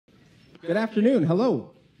Good afternoon.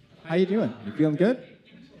 Hello. How you doing? You feeling good?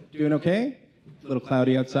 Doing okay? A little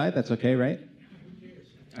cloudy outside. That's okay, right?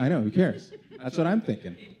 I know. Who cares? That's what I'm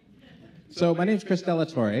thinking. So my name's Dela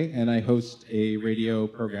Torre, and I host a radio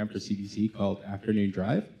program for CBC called Afternoon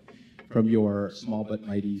Drive from your small but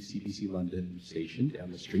mighty CBC London station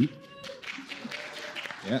down the street.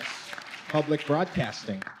 Yes. Public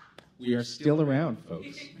broadcasting. We are still around,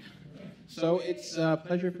 folks. So it's a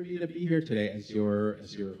pleasure for me to be here today as your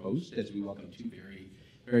host, as we welcome two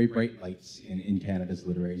very bright lights in Canada's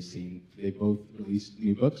literary scene. They both released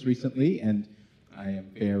new books recently, and I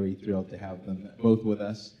am very thrilled to have them both with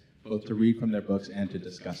us, both to read from their books and to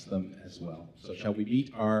discuss them as well. So shall we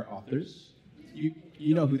meet our authors?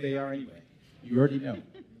 You know who they are anyway. You already know.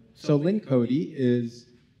 So Lynn Coady is,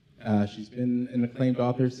 she's been an acclaimed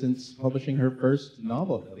author since publishing her first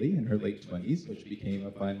novel, really, in her late 20s, which became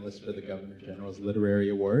a finalist for the Governor General's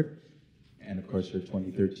Literary Award. And of course, her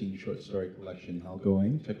 2013 short story collection,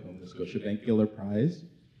 Hellgoing, took home the Scotiabank Giller Prize.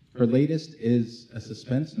 Her latest is a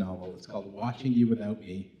suspense novel. It's called Watching You Without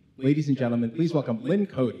Me. Ladies and gentlemen, please welcome Lynn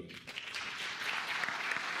Coady.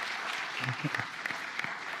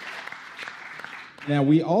 Now,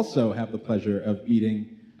 we also have the pleasure of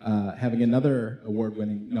meeting, having another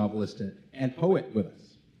award-winning novelist and poet with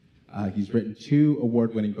us. He's written 2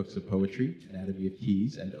 award-winning books of poetry, Anatomy of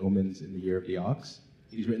Keys and Omens in the Year of the Ox.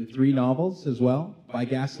 He's written 3 novels as well. By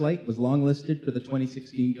Gaslight was longlisted for the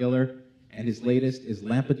 2016 Giller, and his latest is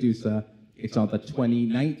Lampedusa. It's on the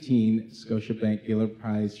 2019 Scotiabank Giller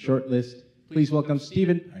Prize shortlist. Please welcome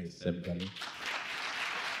Steven Price, everybody.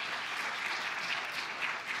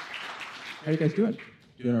 How are you guys doing?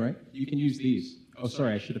 Doing all right? You can use these. Oh,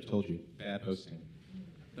 sorry, I should have told you. Bad hosting.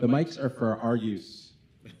 The mics are for our use.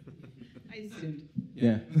 I assumed.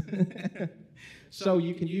 Yeah. So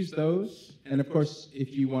you can use those, and of course,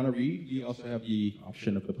 if you want to read, we also have the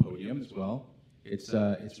option of the podium as well. It's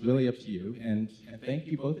really up to you, and thank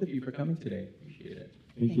you both of you for coming today. Appreciate it.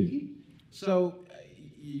 Thank you. So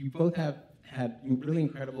you both have had really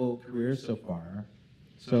incredible careers so far.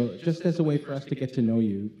 So just as a way for us to get to know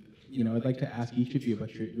you, I'd like to ask each of you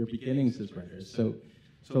about your beginnings as writers. So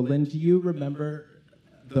Lynn, do you remember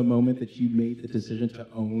the moment that you made the decision to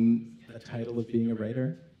own the title of being a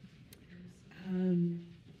writer?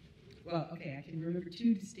 Well, okay, I can remember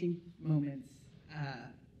 2 distinct moments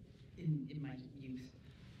in my youth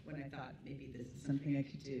when I thought maybe this is something I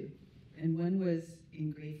could do. And one was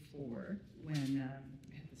in grade 4 when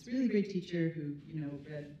I had this really great teacher who,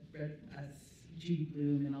 read us Judy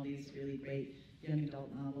Blume and all these really great young adult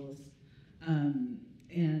novels.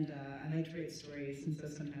 And I liked to write stories, and so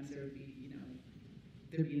sometimes there would be,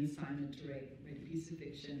 there'd be an assignment to write a piece of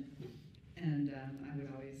fiction. And I would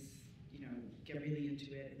always, get really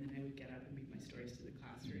into it, and then I would get up and read my stories to the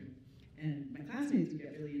classroom. And my classmates would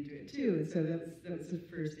get really into it too, and so that was the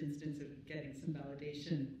first instance of getting some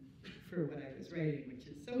validation for what I was writing, which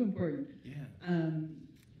is so important. Yeah.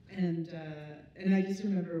 And I just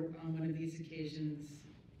remember on one of these occasions,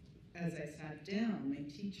 as I sat down, my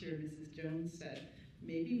teacher, Mrs. Jones, said,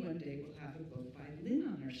 "Maybe one day we'll have a book by Lynn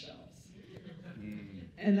on our shelves."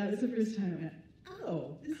 And that was the first time I went,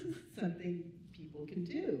 "Oh, this is something people can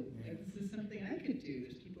do. Like, this is something I could do.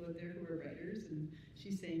 There's people out there who are writers," and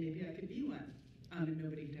she's saying maybe I could be one. And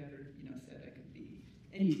nobody had ever, said I could be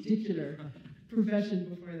any particular profession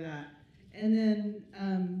before that. And then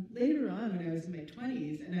later on, when I was in my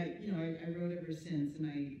 20s, and I wrote ever since,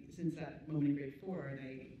 and since that moment in grade 4, and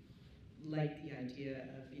I liked the idea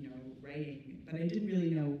of, writing, but I didn't really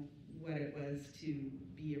know what it was to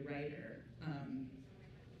be a writer.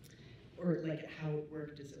 Or like how it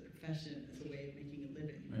worked as a profession, as a way of making a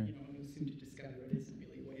living. Right. I was soon to discover it isn't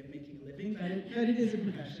really a way of making a living, but it is a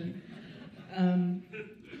profession.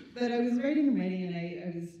 But I was writing, and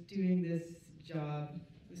I was doing this job,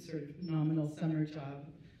 this sort of nominal summer job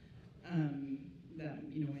that,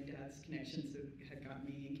 my dad's connections had got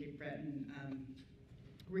me in Cape Breton,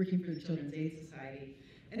 working for the Children's Aid Society.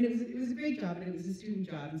 And it was a great job, and it was a student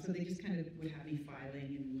job, and so they just kind of would have me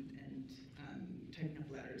filing and typing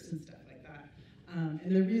up letters and stuff like that.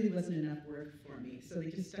 And there really wasn't enough work for me, so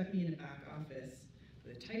they just stuck me in a back office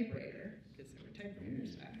with a typewriter, because there were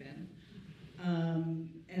typewriters back then,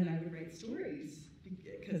 and I would write stories,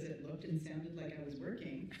 because it looked and sounded like I was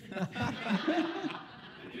working.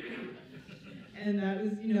 And that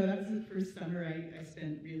was the first summer I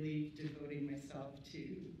spent really devoting myself to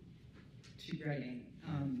writing,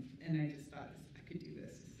 and I just thought, I could do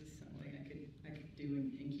this. This is something I could do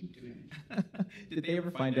and keep doing. Did they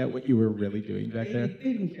ever find out what you were really doing back there?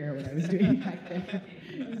 They didn't care what I was doing back there.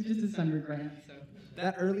 It was just a summer grant. So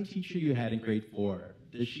That early teacher you had in grade 4,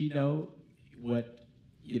 does she know what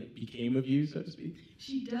became of you, so to speak?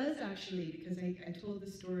 She does actually, because I told the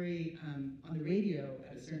story on the radio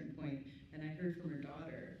at a certain point, and I heard from her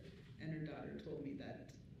daughter, and her daughter told me that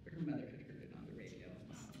her mother had heard it on the radio.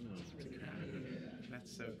 I was really happy to hear that.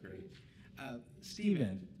 That's so great.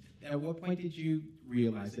 Steven, at what point did you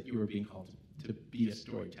realize that you were being called to be a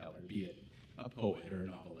storyteller, be it a poet or a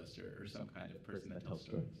novelist or some kind of person that tells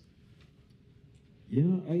stories?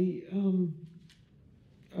 Yeah,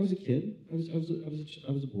 I was a kid. I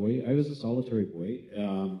was a boy. I was a solitary boy.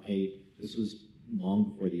 This was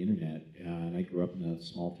long before the internet, and I grew up in a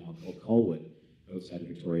small town called Colwood, outside of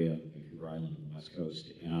Victoria, Vancouver Island on the west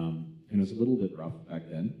coast. And it was a little bit rough back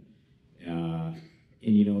then.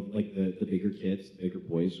 And like the bigger kids, the bigger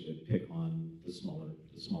boys would pick on the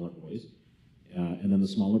smaller boys, and then the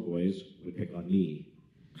smaller boys would pick on me.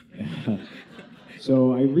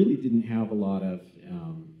 So I really didn't have a lot of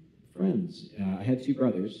friends. I had two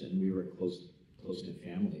brothers, and we were a close-knit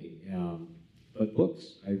family. But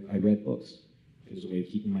books, I read books. It was a way of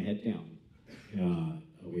keeping my head down,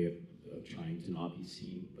 a way of trying to not be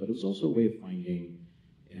seen. But it was also a way of finding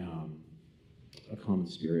a common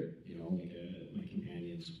spirit. My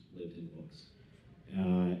companions lived in books.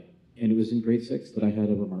 And it was in grade 6 that I had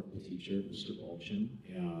a remarkable teacher, Mr. Balchin,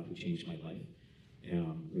 who changed my life,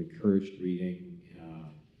 who encouraged reading,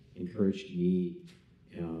 encouraged me,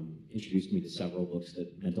 introduced me to several books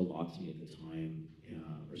that meant a lot to me at the time.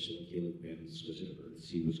 Ursula K. Le Guin's Wizard of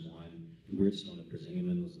Earthsea was one. The Weird Stone of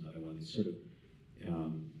Persimmon was another one. Sort of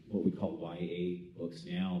what we call YA books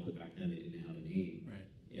now, but back then they didn't have a name. Right.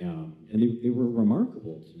 And they were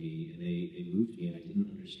remarkable to me, and they moved me, and I didn't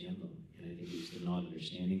understand them. And I think it was the not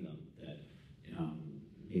understanding them that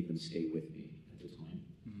made them stay with me at the time.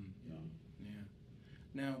 Mm-hmm. Yeah.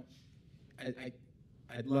 Now,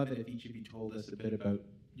 I'd love it if each of you told us a bit about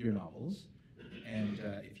your novels, and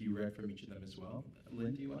if you read from each of them as well.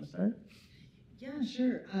 Lynn, do you want to start? Yeah,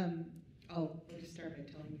 sure. I'll just start by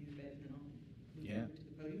telling you a bit, and then I'll move over to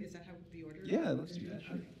the podium. Is that how the order? Yeah, let's do that.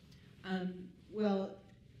 Sure. Okay. Well,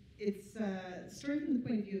 it's a story from the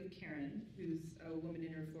point of view of Karen, who's a woman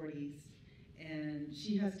in her 40s, and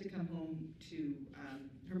she has to come home to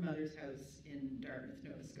her mother's house in Dartmouth,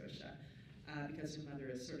 Nova Scotia, because her mother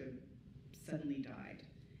has sort of suddenly died.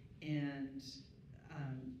 And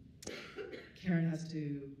Karen has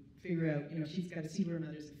to figure out, she's got to see her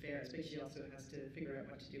mother's affairs, but she also has to figure out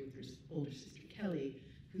what to do with her older sister Kelly,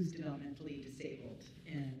 who's developmentally disabled.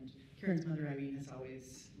 And Karen's mother, Irene, has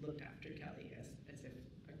always looked after Kelly as if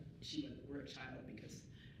she were a child, because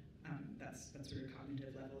that's what her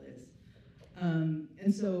cognitive level is.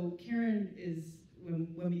 And so Karen is, when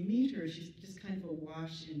we meet her, she's just kind of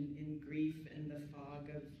awash in grief and the fog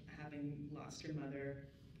of having lost her mother,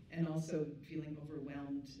 and also feeling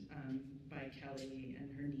overwhelmed by Kelly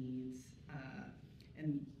and her needs.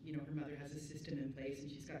 And her mother has a system in place,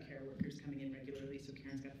 and she's got care workers coming in regularly, so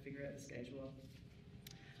Karen's got to figure out the schedule.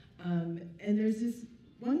 And there's this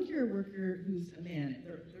one care worker who's a man.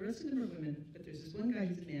 The rest of them are women, but there's this one guy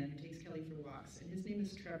who's a man who takes Kelly for walks, and his name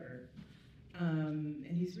is Trevor.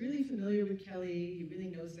 And he's really familiar with Kelly. He really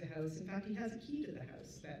knows the house. In fact, he has a key to the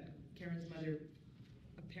house that Karen's mother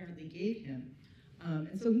apparently gave him.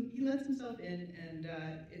 And so he lets himself in, and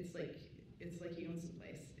it's like he owns the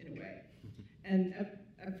place in a way. And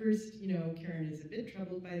at first, Karen is a bit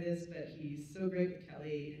troubled by this, but he's so great with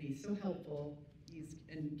Kelly, and he's so helpful.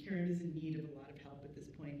 And Karen is in need of a lot of help at this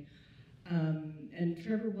point. And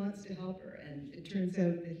Trevor wants to help her, and it turns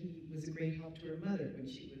out that he was a great help to her mother when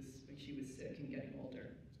she was sick and getting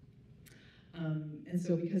older. And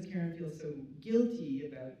so because Karen feels so guilty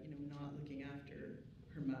about not looking after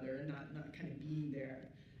her mother and not kind of being there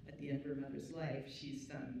at the end of her mother's life,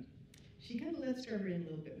 she kind of lets Trevor in a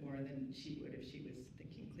little bit more than she would if she was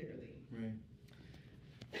thinking clearly. Right.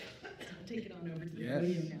 I'll take it on over to the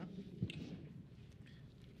podium now.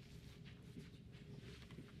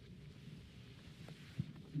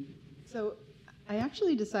 So I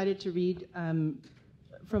actually decided to read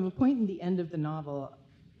from a point in the end of the novel,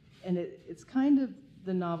 and it's kind of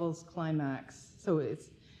the novel's climax. So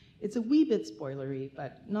it's a wee bit spoilery,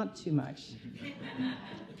 but not too much.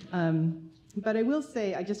 But I will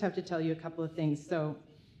say, I just have to tell you a couple of things. So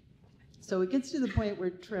it gets to the point where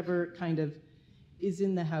Trevor kind of is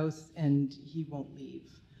in the house and he won't leave.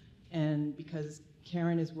 And because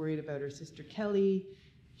Karen is worried about her sister Kelly,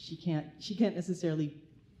 she can't necessarily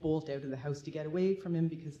bolt out of the house to get away from him,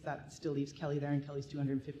 because that still leaves Kelly there, and Kelly's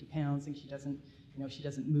 250 pounds, and she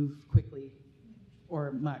doesn't move quickly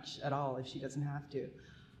or much at all if she doesn't have to.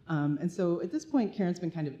 And so at this point, Karen's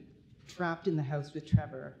been kind of trapped in the house with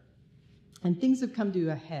Trevor, and things have come to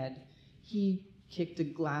a head. He kicked a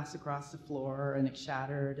glass across the floor and it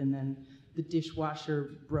shattered, and then the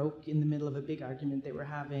dishwasher broke in the middle of a big argument they were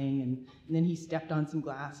having, and then he stepped on some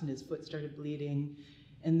glass and his foot started bleeding,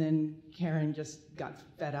 and then Karen just got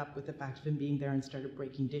fed up with the fact of him being there and started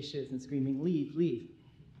breaking dishes and screaming, "Leave, leave."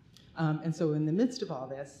 And so in the midst of all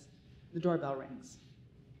this, the doorbell rings.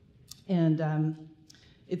 And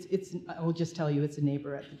I'll just tell you, it's a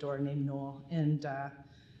neighbor at the door named Noel. And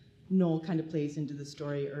Noel kind of plays into the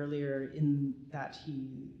story earlier in that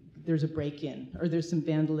there's a break-in, or there's some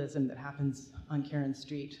vandalism that happens on Karen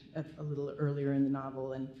Street a little earlier in the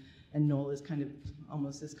novel, and Noel is kind of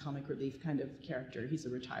almost this comic relief kind of character. He's a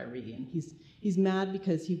retiree, and he's mad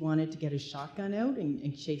because he wanted to get his shotgun out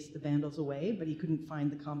and chase the vandals away, but he couldn't find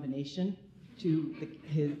the combination to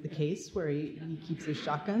the case where he keeps his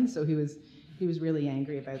shotgun, so he was really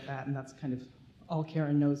angry about that, and that's kind of all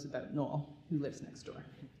Karen knows about Noel, who lives next door.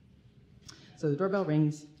 So the doorbell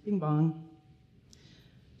rings, bing bong.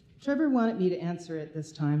 Trevor wanted me to answer it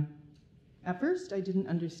this time. At first, I didn't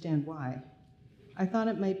understand why. I thought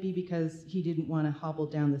it might be because he didn't want to hobble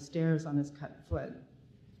down the stairs on his cut foot.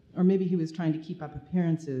 Or maybe he was trying to keep up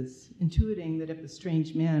appearances, intuiting that if the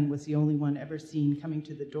strange man was the only one ever seen coming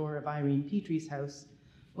to the door of Irene Petrie's house,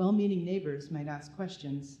 well-meaning neighbors might ask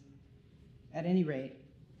questions. At any rate,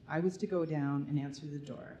 I was to go down and answer the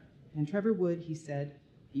door. And Trevor would, he said,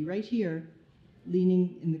 be right here,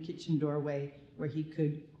 leaning in the kitchen doorway where he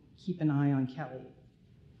could keep an eye on Kelly.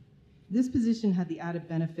 This position had the added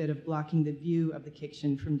benefit of blocking the view of the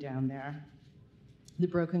kitchen from down there. The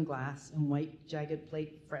broken glass and white, jagged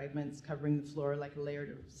plate fragments covering the floor like a layer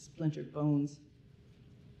of splintered bones.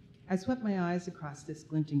 I swept my eyes across this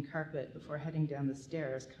glinting carpet before heading down the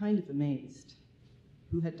stairs, kind of amazed.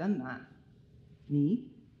 Who had done that? Me?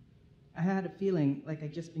 I had a feeling like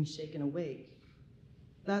I'd just been shaken awake.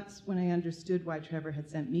 That's when I understood why Trevor had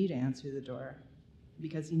sent me to answer the door,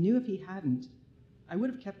 because he knew if he hadn't, I would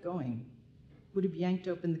have kept going, would have yanked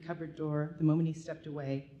open the cupboard door the moment he stepped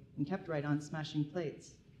away and kept right on smashing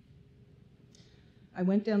plates. I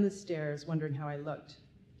went down the stairs wondering how I looked.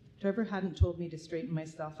 Trevor hadn't told me to straighten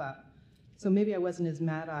myself up, so maybe I wasn't as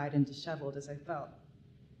mad-eyed and disheveled as I felt.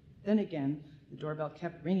 Then again, the doorbell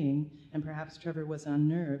kept ringing, and perhaps Trevor was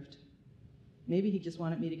unnerved. Maybe he just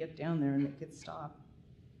wanted me to get down there and make it stop.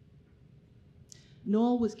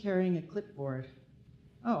 Noel was carrying a clipboard.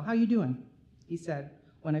 "Oh, how you doing?" he said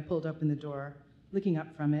when I pulled open the door, looking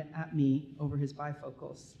up from it at me over his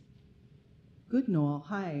bifocals. "Good, Noel.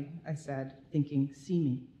 Hi," I said, thinking, see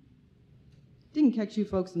me. "Didn't catch you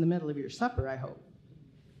folks in the middle of your supper, I hope."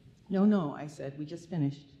 No, I said, "we just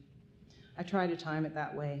finished." I tried to time it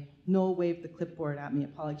that way. Noel waved the clipboard at me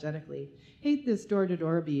apologetically. "Hate this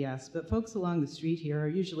door-to-door BS, but folks along the street here are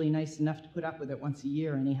usually nice enough to put up with it once a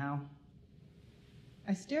year anyhow."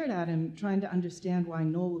 I stared at him, trying to understand why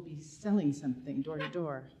Noel would be selling something door to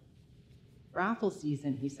door. "Raffle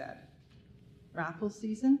season," he said. "Raffle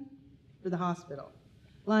season?" "For the hospital.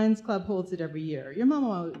 Lions Club holds it every year. Your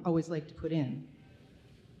mama always liked to put in."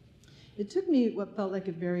 It took me what felt like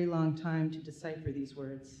a very long time to decipher these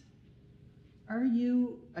words. "Are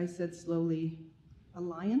you," I said slowly, "a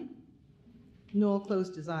lion?" Noel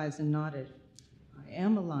closed his eyes and nodded. "I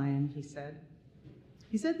am a lion," he said.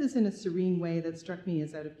 He said this in a serene way that struck me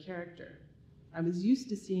as out of character. I was used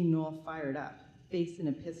to seeing Noel fired up, face in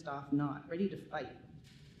a pissed-off knot, ready to fight.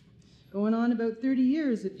 "Going on about 30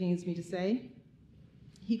 years, it pains me to say."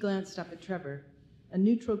 He glanced up at Trevor, a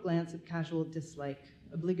neutral glance of casual dislike,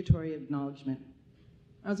 obligatory acknowledgement.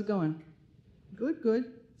 "How's it going?"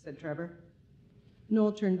 Good, said Trevor.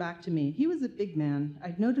 Noel turned back to me. He was a big man.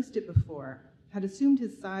 I'd noticed it before, had assumed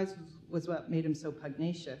his size was what made him so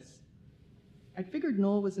pugnacious. I'd figured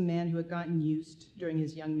Noel was a man who had gotten used, during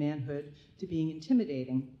his young manhood, to being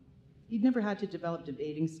intimidating. He'd never had to develop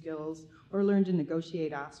debating skills or learn to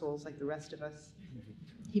negotiate assholes like the rest of us.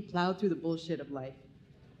 He plowed through the bullshit of life,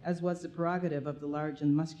 as was the prerogative of the large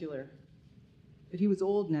and muscular. But he was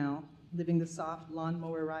old now, living the soft,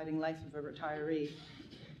 lawnmower-riding life of a retiree,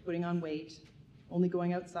 putting on weight, only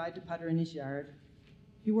going outside to putter in his yard.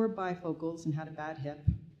 He wore bifocals and had a bad hip,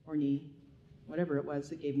 or knee, whatever it was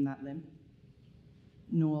that gave him that limp.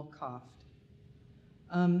 Noel coughed.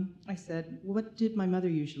 I said, "What did my mother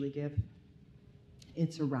usually give?"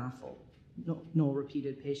 "It's a raffle," Noel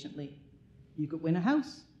repeated patiently. "You could win a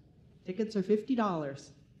house. Tickets are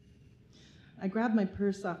 $50. I grabbed my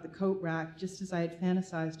purse off the coat rack just as I had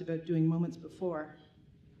fantasized about doing moments before.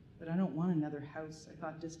 But I don't want another house, I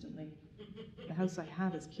thought distantly. The house I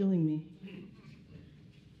have is killing me.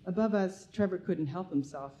 Above us, Trevor couldn't help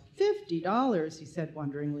himself. $50, he said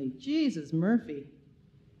wonderingly. Jesus, Murphy.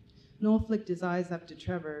 Noel flicked his eyes up to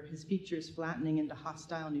Trevor, his features flattening into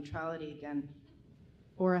hostile neutrality again.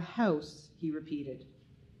 "Or a house," he repeated,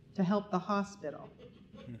 "to help the hospital."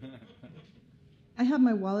 I had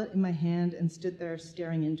my wallet in my hand and stood there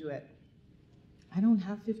staring into it. "I don't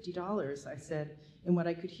have $50, I said, in what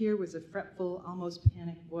I could hear was a fretful, almost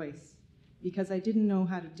panicked voice, because I didn't know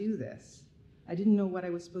how to do this. I didn't know what I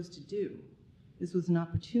was supposed to do. This was an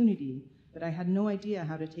opportunity, but I had no idea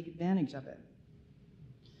how to take advantage of it.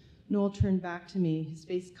 Noel turned back to me, his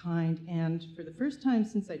face kind and, for the first time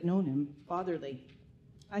since I'd known him, fatherly.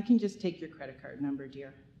 "I can just take your credit card number,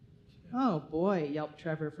 dear." "Oh boy," yelped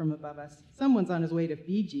Trevor from above us. "Someone's on his way to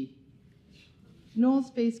Fiji."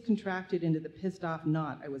 Noel's face contracted into the pissed-off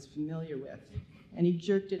knot I was familiar with, and he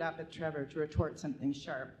jerked it up at Trevor to retort something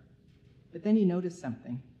sharp. But then he noticed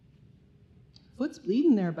something. "Foot's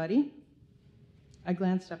bleeding there, buddy." I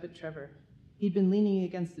glanced up at Trevor. He'd been leaning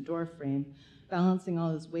against the door frame, balancing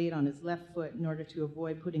all his weight on his left foot in order to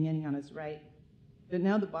avoid putting any on his right. But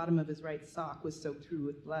now the bottom of his right sock was soaked through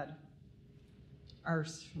with blood.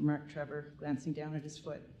 "Arse," remarked Trevor, glancing down at his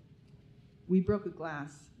foot. "We broke a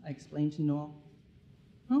glass," I explained to Noel.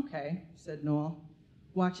 "Okay," said Noel,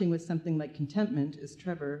 watching with something like contentment as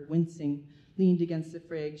Trevor, wincing, leaned against the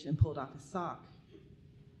fridge and pulled off his sock.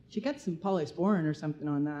 "Should get some polysporin or something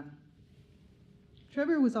on that."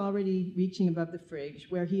 Trevor was already reaching above the fridge,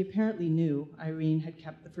 where he apparently knew Irene had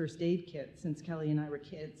kept the first aid kit since Kelly and I were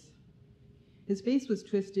kids. His face was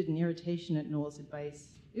twisted in irritation at Noel's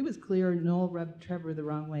advice. It was clear Noel rubbed Trevor the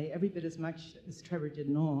wrong way every bit as much as Trevor did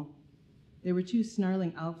Noel. They were two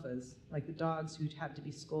snarling alphas, like the dogs who'd had to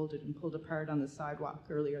be scolded and pulled apart on the sidewalk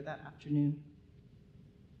earlier that afternoon.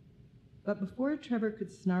 But before Trevor could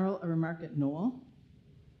snarl a remark at Noel,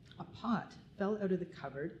 a pot fell out of the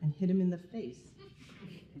cupboard and hit him in the face.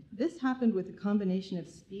 This happened with a combination of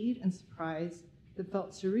speed and surprise that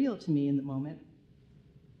felt surreal to me in the moment.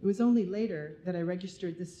 It was only later that I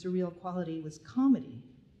registered this surreal quality was comedy.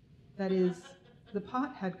 That is, the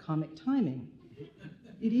pot had comic timing.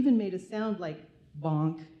 It even made a sound like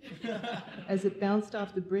bonk as it bounced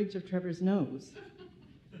off the bridge of Trevor's nose.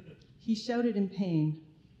 He shouted in pain,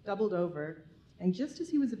 doubled over, and just as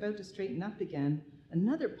he was about to straighten up again,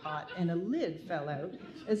 another pot and a lid fell out,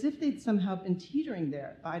 as if they'd somehow been teetering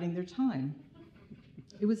there, biding their time.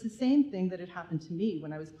 It was the same thing that had happened to me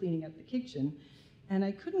when I was cleaning up the kitchen, and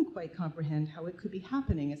I couldn't quite comprehend how it could be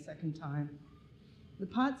happening a second time. The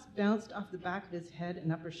pots bounced off the back of his head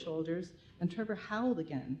and upper shoulders, and Trevor howled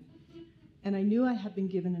again, and I knew I had been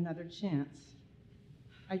given another chance.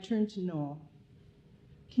 I turned to Noel.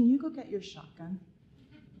 "Can you go get your shotgun?"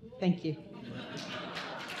 "Thank you."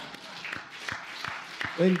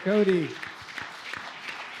 Lynn Coady.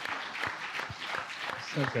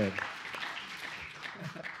 So good.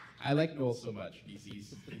 I like Noel so much. He's he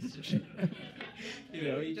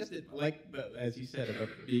just as you said about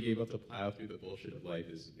being able to plow through the bullshit of life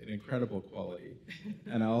is an incredible quality.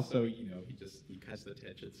 And also, he cuts the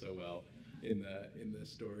tension so well in the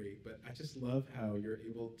story. But I just love how you're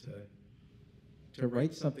able to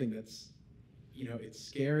write something that's, it's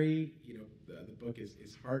scary. The book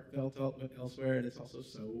is heartfelt elsewhere, and it's also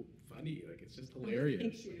so funny. Like, it's just hilarious.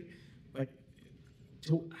 Thank you. Like,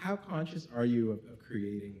 how conscious are you of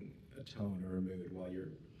creating a tone or a mood while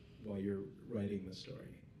you're writing the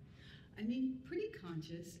story? I mean, pretty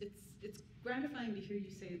conscious. It's gratifying to hear you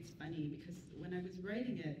say it's funny, because when I was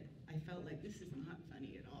writing it, I felt like this is not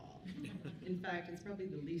funny at all. In fact, it's probably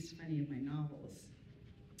the least funny of my novels.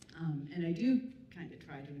 And I do kind of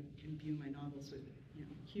try to imbue my novels with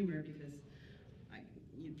humor, because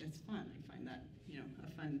that's fun. I find that a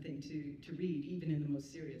fun thing to read, even in the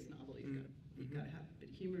most serious novel. You've got to have a bit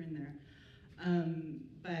of humor in there.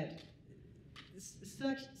 But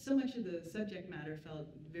so much of the subject matter felt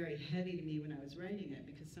very heavy to me when I was writing it,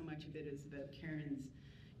 because so much of it is about Karen's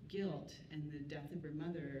guilt and the death of her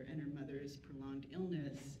mother and her mother's prolonged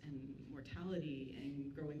illness and mortality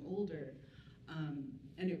and growing older.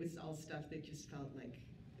 And it was all stuff that just felt like,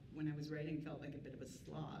 when I was writing, felt like a bit of a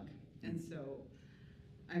slog. And so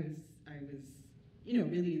I was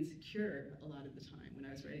really insecure a lot of the time when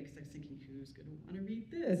I was writing, because I was thinking, who's going to want to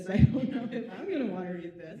read this? I don't know if I'm going to want to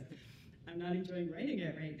read this. I'm not enjoying writing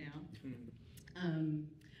it right now.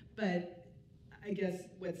 But I guess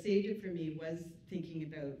what saved it for me was thinking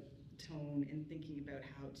about tone and thinking about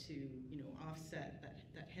how to, offset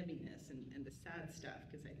that heaviness and the sad stuff,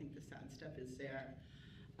 because I think the sad stuff is there.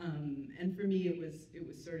 And for me, it was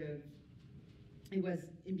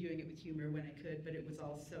imbuing it with humor when I could, but it was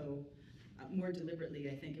also, more deliberately,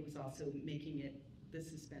 I think it was also making it the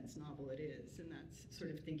suspense novel it is, and that's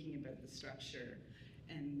sort of thinking about the structure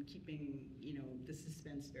and keeping, the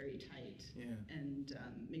suspense very tight. Yeah. And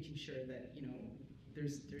making sure that,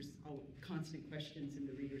 there's all constant questions in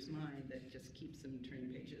the reader's mind that just keeps them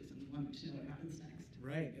turning pages and wanting to know what happens next.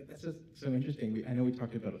 Right. That's just so interesting. I know we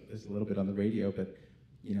talked about this a little bit on the radio, but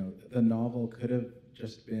the novel could have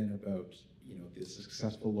just been about this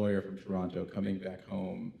successful lawyer from Toronto coming back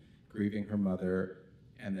home, grieving her mother,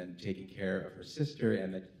 and then taking care of her sister,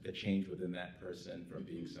 and the change within that person from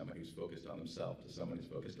being someone who's focused on themselves to someone who's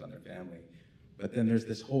focused on their family. But then there's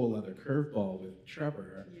this whole other curveball with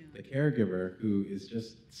Trevor, the caregiver, who is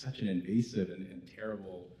just such an invasive and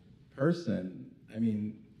terrible person. I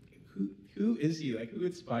mean, who is he? Like, who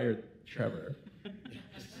inspired Trevor?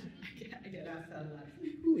 I get asked that a lot.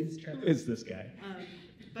 Who is Trevor? Who is this guy?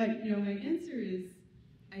 But my answer is,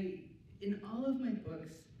 in all of my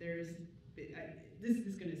books, this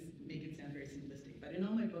is going to make it sound very simplistic, but in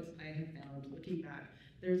all my books, I have found, looking back,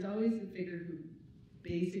 there's always a figure who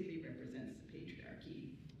basically represents the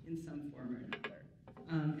patriarchy in some form or another.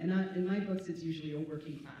 And in my books, it's usually a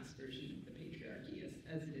working class version of the patriarchy,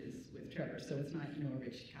 as it is with Trevor. So it's not, a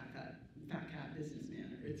rich fat cat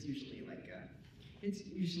businessman. It's usually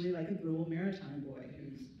like a rural maritime boy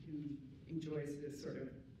who enjoys this sort of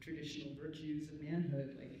traditional virtues of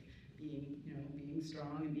manhood, like being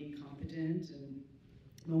strong and being competent and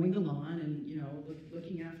mowing the lawn and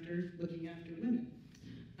looking after women,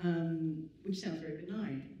 which sounds very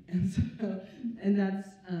benign. And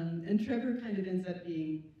Trevor kind of ends up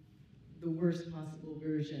being the worst possible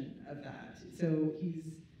version of that. So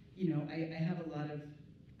he's, I have a lot of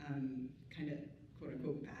kind of quote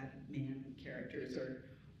unquote bad man characters or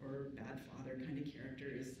bad father kind of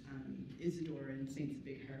characters. Isidore in Saints of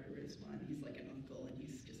Big Harbor is one. He's like an uncle, and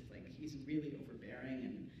he's just like, he's really overbearing,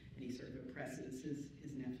 and he sort of oppresses his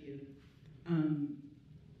nephew.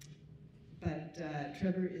 But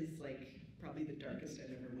Trevor is like probably the darkest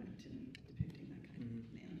I've ever went in depicting that kind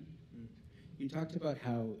of man. You talked about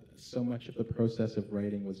how so much of the process of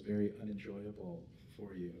writing was very unenjoyable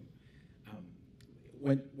for you.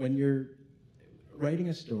 When you're writing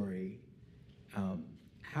a story,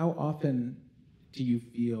 how often do you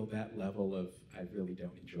feel that level of, I really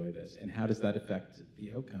don't enjoy this, and how does that affect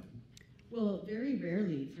the outcome? Well, very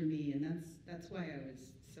rarely for me, and that's why I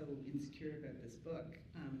was so insecure about this book.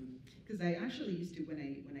 Because I actually used to, when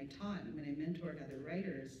I taught and when I mentored other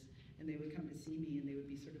writers, and they would come to see me and they would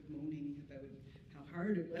be sort of moaning about how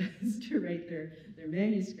hard it was to write their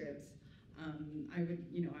manuscripts. I would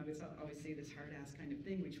always say this hard-ass kind of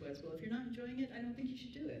thing, which was, well, if you're not enjoying it, I don't think you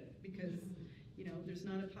should do it, because there's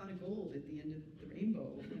not a pot of gold at the end of the rainbow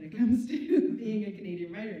when it comes to being a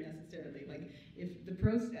Canadian writer necessarily. Like, if the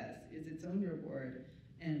process is its own reward,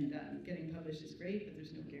 and getting published is great, but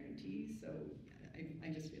there's no guarantee. So I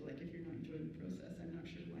just feel like if you're not enjoying the process, I'm not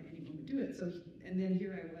sure why anyone would do it. So, and then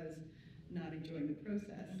here I was not enjoying the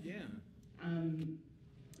process. Yeah.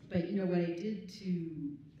 But what I did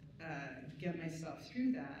to get myself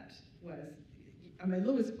through that was, at my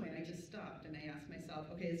lowest point, I just stopped and I asked myself,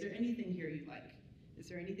 okay, is there anything here you like? Is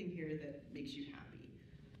there anything here that makes you happy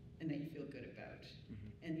and that you feel good about?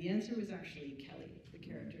 And the answer was actually Kelly, the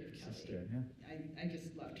character of Kelly. Sister, yeah. I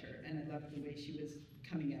just loved her, and I loved the way she was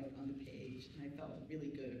coming out on the page, and I felt really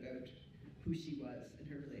good about who she was and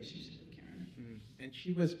her relationship with Karen. And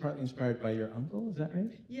she was partly inspired by your uncle, is that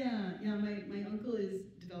right? Yeah. My uncle is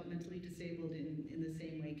developmentally disabled in the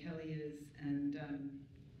same way Kelly is, and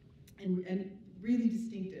really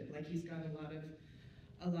distinctive. Like, he's got a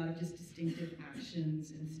lot of just distinctive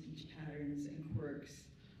actions and speech patterns and quirks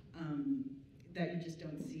that you just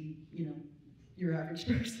don't see, your average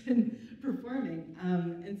person performing.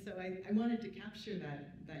 And so I wanted to capture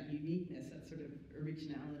that uniqueness, that sort of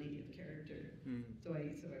originality of character. So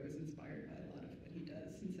I was inspired by a lot of what he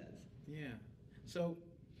does and says. Yeah. So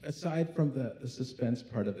aside from the suspense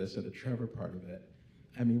part of this, or the Trevor part of it,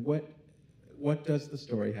 I mean, what does the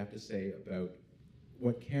story have to say about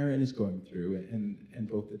what Karen is going through, and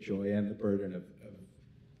both the joy and the burden of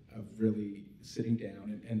really sitting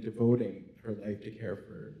down and devoting her life to care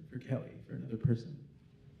for Kelly, for another person?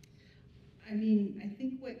 I mean, I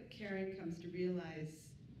think what Karen comes to realize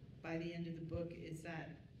by the end of the book is that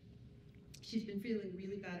she's been feeling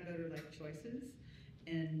really bad about her life choices,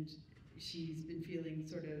 and she's been feeling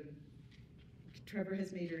sort of, Trevor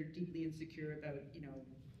has made her deeply insecure about,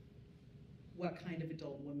 what kind of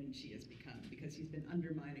adult woman she has become, because he's been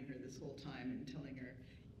undermining her this whole time and telling her,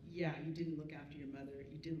 yeah, you didn't look after your mother,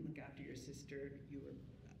 you didn't look after your sister, you were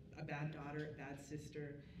a bad daughter, a bad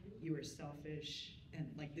sister, you were selfish,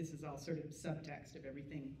 and like, this is all sort of subtext of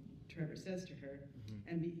everything Trevor says to her,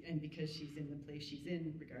 and because she's in the place she's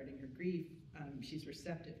in regarding her grief, she's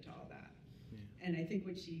receptive to all that. And I think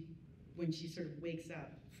when she sort of wakes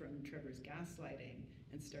up from Trevor's gaslighting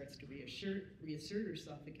and starts to reassert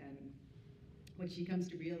herself again, what she comes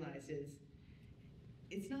to realize is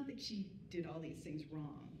it's not that she did all these things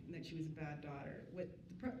wrong and that she was a bad daughter. What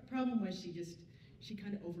the problem was, she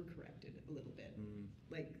kind of overcorrected a little bit.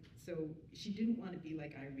 Like, so she didn't want to be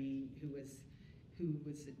like Irene, who was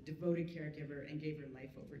a devoted caregiver and gave her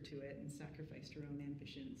life over to it and sacrificed her own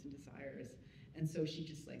ambitions and desires. And so she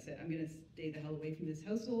just like said, I'm going to stay the hell away from this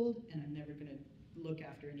household, and I'm never going to look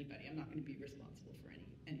after anybody. I'm not going to be responsible for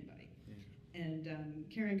anybody. Yeah. And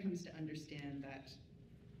Karen comes to understand that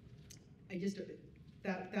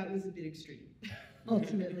that was a bit extreme,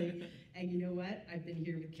 ultimately. And you know what? I've been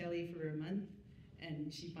here with Kelly for a month,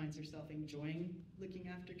 and she finds herself enjoying looking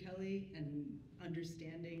after Kelly and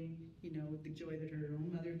understanding, the joy that her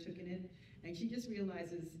own mother took in it. And she just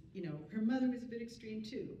realizes, her mother was a bit extreme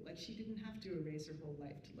too. Like, she didn't have to erase her whole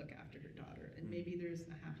life to look after her daughter. And maybe there's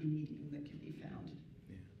a happy medium that can be found.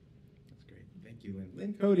 Yeah, that's great. Thank you, Lynn.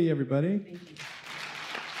 Lynn Coady, everybody. Thank you.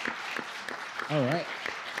 All right.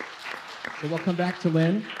 So we'll come back to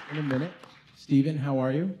Lynn in a minute. Steven, how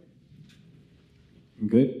are you? I'm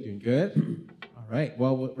good. Doing good? All right.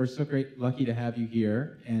 Well, we're so lucky to have you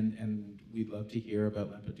here, and we'd love to hear about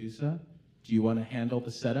Lampedusa. Do you want to handle the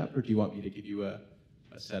setup, or do you want me to give you a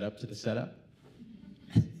setup to the setup?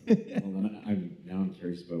 Well, I'm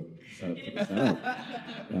curious about setup to the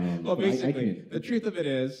setup. Well, basically, the truth of it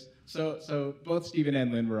is, so both Steven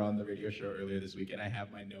and Lynn were on the radio show earlier this week, and I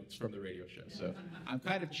have my notes from the radio show, so I'm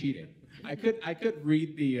kind of cheating. I could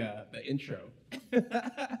read the intro.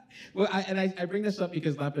 Well, I bring this up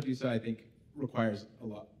because Lampedusa, I think, requires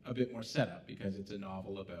a bit more setup, because it's a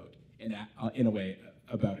novel about, in a way,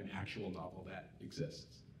 about an actual novel that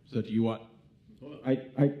exists. So do you want? I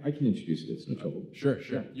can introduce it. It's no trouble. Sure.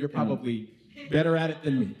 You're probably better at it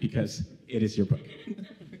than me, because it is your book.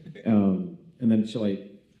 And then shall I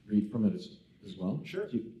read from it as well? Sure.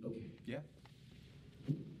 Okay. Yeah.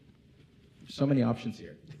 So many options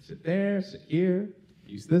here. Sit there, sit here,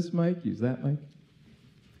 use this mic, use that mic.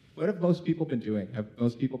 What have most people been doing? Have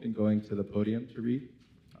most people been going to the podium to read?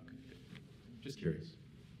 Okay, good. Just curious.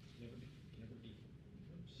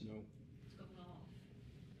 No.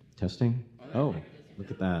 Testing? Oh,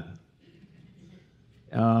 look at that.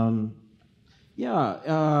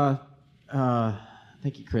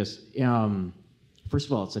 Thank you, Chris. First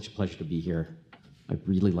of all, it's such a pleasure to be here. I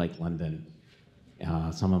really like London.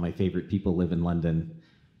 Some of my favorite people live in London,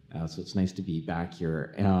 so it's nice to be back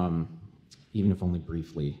here, even if only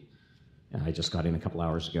briefly. I just got in a couple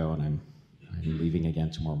hours ago, and I'm leaving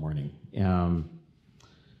again tomorrow morning.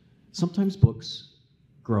 Sometimes books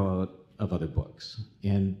grow out of other books,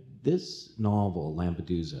 and this novel,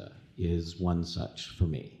 Lampedusa, is one such for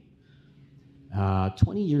me.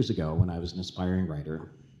 20 years ago, when I was an aspiring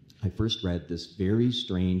writer, I first read this very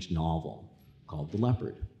strange novel called The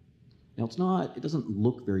Leopard. Now, it doesn't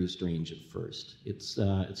look very strange at first. It's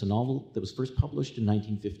a novel that was first published in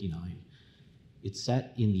 1959. It's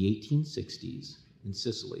set in the 1860s in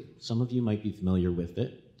Sicily. Some of you might be familiar with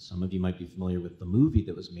it. Some of you might be familiar with the movie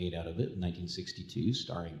that was made out of it in 1962,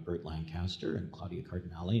 starring Burt Lancaster and Claudia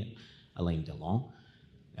Cardinale and Alain Delon.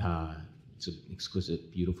 It's an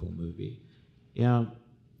exquisite, beautiful movie.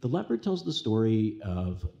 The Leopard tells the story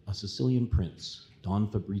of a Sicilian prince, Don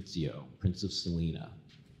Fabrizio, Prince of Salina.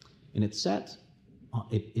 And it's set,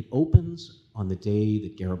 it opens on the day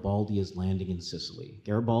that Garibaldi is landing in Sicily.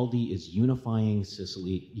 Garibaldi is unifying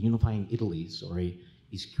Italy.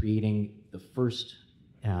 He's creating the first,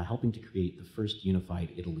 helping to create the first unified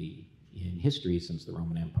Italy in history since the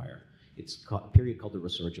Roman Empire. It's a period called the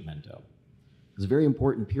Risorgimento. It's a very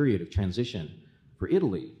important period of transition for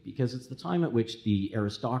Italy, because it's the time at which the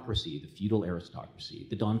aristocracy, the feudal aristocracy,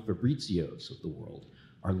 the Don Fabrizios of the world,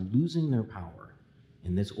 are losing their power.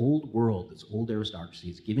 And this old world, this old aristocracy,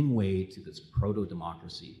 is giving way to this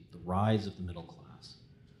proto-democracy, the rise of the middle class.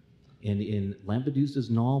 And in Lampedusa's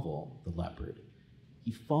novel, The Leopard,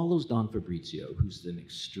 he follows Don Fabrizio, who's an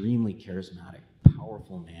extremely charismatic,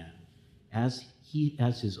 powerful man, as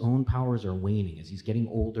his own powers are waning, as he's getting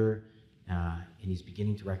older, and he's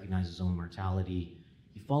beginning to recognize his own mortality.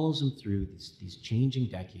 He follows him through these changing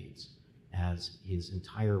decades as his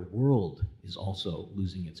entire world is also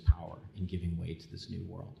losing its power and giving way to this new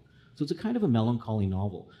world. So it's a kind of a melancholy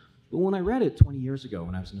novel. But when I read it 20 years ago,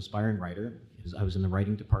 when I was an aspiring writer, I was in the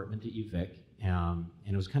writing department at UVic, and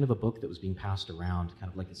it was kind of a book that was being passed around, kind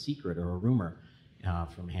of like a secret or a rumor,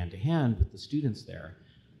 from hand to hand with the students there.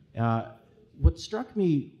 What struck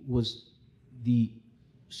me was the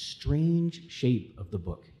strange shape of the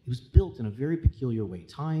book. It was built in a very peculiar way.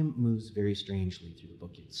 Time moves very strangely through the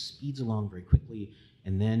book. It speeds along very quickly,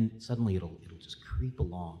 and then suddenly it'll just creep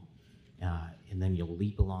along, and then you'll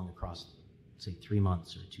leap along across, say, 3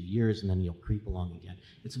 months or 2 years, and then you'll creep along again.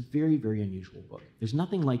 It's a very, very unusual book. There's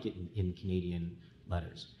nothing like it in Canadian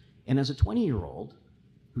letters. And as a 20-year-old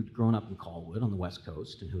who'd grown up in Colwood on the West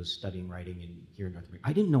Coast and who was studying writing here in North America,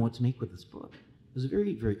 I didn't know what to make with this book. It was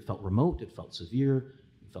it felt remote, it felt severe,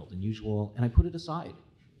 it felt unusual, and I put it aside,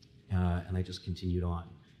 and I just continued on.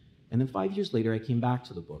 And then 5 years later, I came back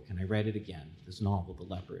to the book, and I read it again, this novel, The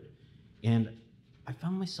Leopard, and I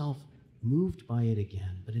found myself moved by it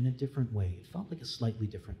again, but in a different way. It felt like a slightly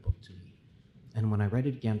different book to me. And when I read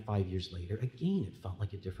it again 5 years later, again, it felt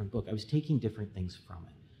like a different book. I was taking different things from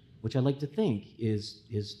it, which I like to think is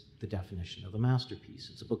the definition of a masterpiece.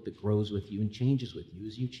 It's a book that grows with you and changes with you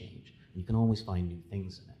as you change, and you can always find new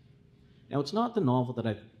things in it. Now, it's not the novel that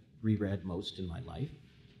I've reread most in my life,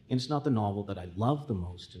 and it's not the novel that I love the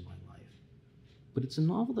most in my life, but it's a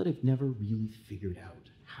novel that I've never really figured out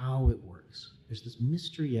how it works. There's this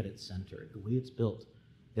mystery at its center, the way it's built,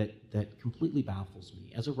 that completely baffles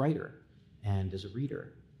me as a writer and as a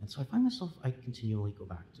reader. And so I find myself, I continually go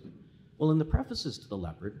back to it. Well, in the prefaces to The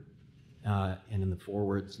Leopard, and in the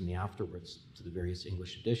forewords and the afterwords to the various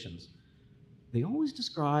English editions, they always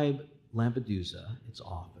describe Lampedusa, its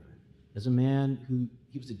author, as a man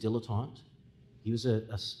he was a dilettante. He was a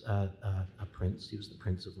prince. He was the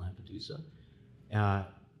Prince of Lampedusa,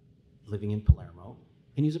 living in Palermo.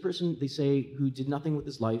 And he's a person, they say, who did nothing with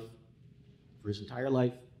his life for his entire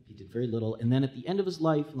life. He did very little. And then at the end of his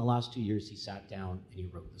life, in the last 2 years, he sat down and he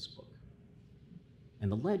wrote this book.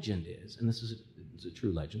 And the legend is, and this is a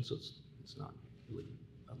true legend, so it's not really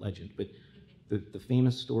a legend, but the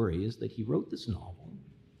famous story is that he wrote this novel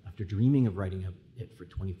after dreaming of writing it for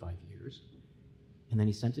 25 years, and then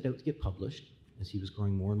he sent it out to get published as he was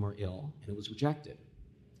growing more and more ill, and it was rejected.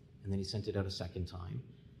 And then he sent it out a second time,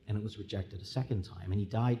 and it was rejected a second time, and he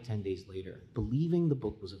died 10 days later, believing the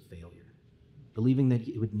book was a failure, believing that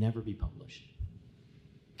it would never be published.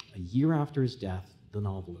 A year after his death, the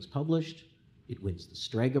novel is published. It wins the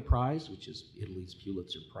Strega Prize, which is Italy's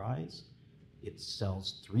Pulitzer Prize. It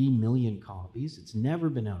sells 3 million copies. It's never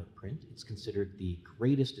been out of print. It's considered the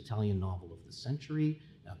greatest Italian novel of the century,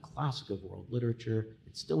 a classic of world literature.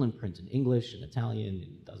 It's still in print in English and Italian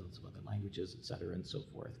and dozens of other languages, et cetera, and so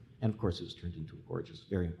forth. And of course, it was turned into a gorgeous,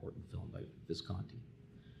 very important film by Visconti.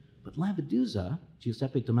 But Lampedusa,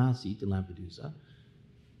 Giuseppe Tomasi de Lampedusa,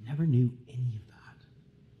 never knew any of that.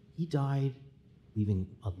 He died leaving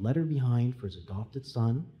a letter behind for his adopted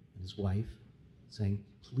son and his wife, saying,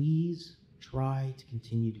 please try to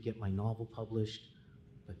continue to get my novel published,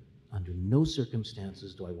 but under no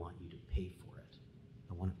circumstances do I want you to pay for it.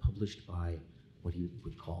 I want it published by what he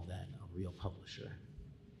would call then a real publisher.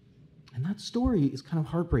 And that story is kind of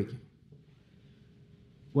heartbreaking.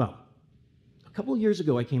 Well, a couple of years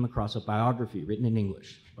ago, I came across a biography written in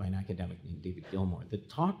English by an academic named David Gilmour that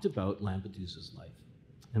talked about Lampedusa's life.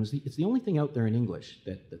 And it's the only thing out there in English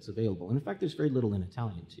that's available. And in fact, there's very little in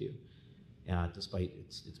Italian, too, despite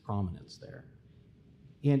its prominence there.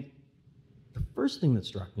 And the first thing that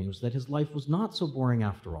struck me was that his life was not so boring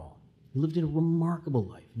after all. He lived a remarkable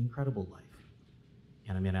life, an incredible life.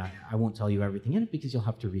 And I mean, I won't tell you everything in it because you'll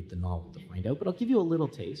have to read the novel to find out, but I'll give you a little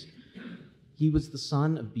taste. He was the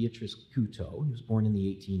son of Beatrice Couto. He was born in the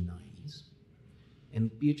 1890s.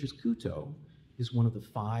 And Beatrice Couto is one of the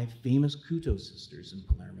 5 famous Couto sisters in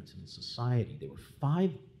Palermitan society. They were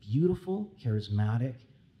 5 beautiful, charismatic,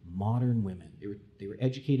 modern women. They were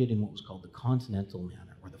educated in what was called the continental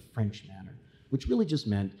manner, or the French manner, which really just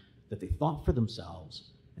meant that they thought for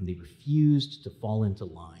themselves and they refused to fall into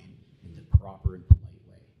line in the proper and polite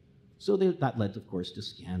way. So that led, of course, to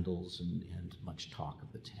scandals and much talk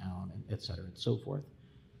of the town, and et cetera, and so forth.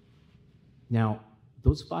 Now,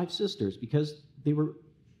 those 5 sisters, because there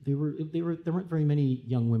weren't very many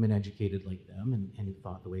young women educated like them and who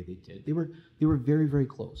thought the way they did. They were very, very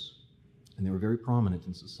close, and they were very prominent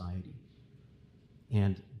in society.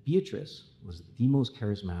 And Beatrice was the most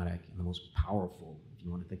charismatic and the most powerful, if you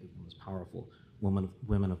want to think of the most powerful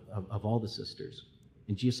women of all the sisters.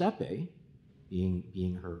 And Giuseppe,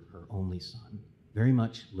 being her only son, very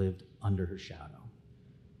much lived under her shadow.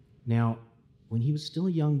 Now, when he was still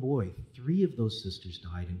a young boy, 3 of those sisters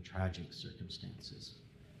died in tragic circumstances.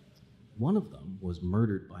 One of them was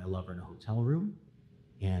murdered by a lover in a hotel room,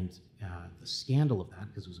 and the scandal of that,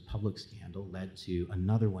 because it was a public scandal, led to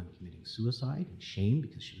another one committing suicide and shame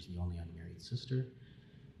because she was the only unmarried sister.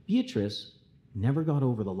 Beatrice never got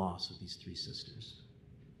over the loss of these 3 sisters.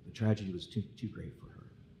 The tragedy was too great for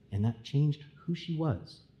her, and that changed who she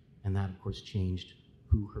was. And that, of course, changed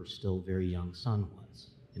who her still very young son was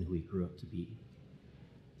and who he grew up to be.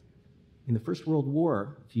 In the First World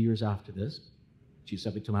War, a few years after this,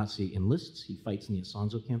 Giuseppe Tomasi enlists. He fights in the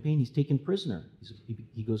Isonzo campaign. He's taken prisoner.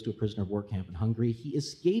 He goes to a prisoner of war camp in Hungary. He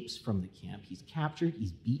escapes from the camp. He's captured.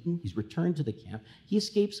 He's beaten. He's returned to the camp. He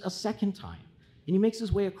escapes a second time. And he makes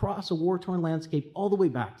his way across a war-torn landscape all the way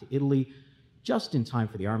back to Italy, just in time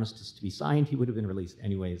for the armistice to be signed. He would have been released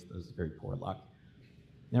anyways. That was very poor luck.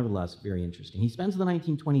 Nevertheless, very interesting. He spends the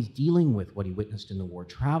 1920s dealing with what he witnessed in the war,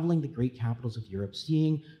 traveling the great capitals of Europe,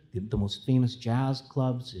 seeing the most famous jazz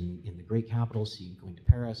clubs in the great capitals, going to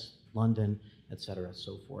Paris, London, etc.,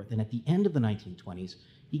 so forth. And at the end of the 1920s,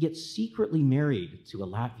 he gets secretly married to a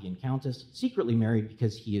Latvian countess, secretly married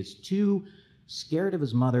because he is too scared of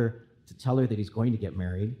his mother to tell her that he's going to get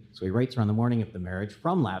married. So he writes her on the morning of the marriage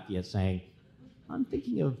from Latvia saying, I'm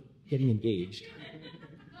thinking of getting engaged.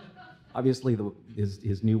 Obviously,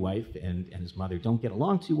 his new wife and his mother don't get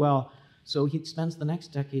along too well, so he spends the next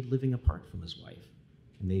decade living apart from his wife.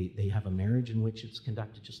 And they have a marriage in which it's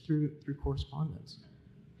conducted just through correspondence.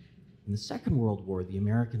 In the Second World War, the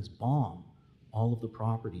Americans bomb all of the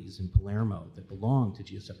properties in Palermo that belonged to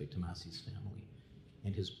Giuseppe Tomasi's family.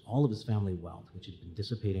 And all of his family wealth, which had been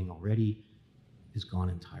dissipating already, is gone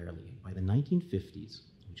entirely. By the 1950s,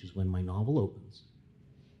 which is when my novel opens,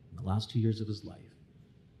 in the last 2 years of his life,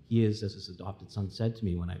 he is, as his adopted son said to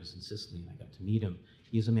me when I was in Sicily and I got to meet him,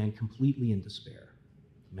 he is a man completely in despair,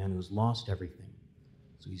 a man who has lost everything.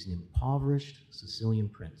 So he's an impoverished Sicilian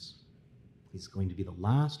prince. He's going to be the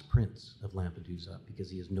last prince of Lampedusa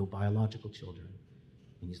because he has no biological children.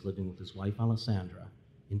 And he's living with his wife Alessandra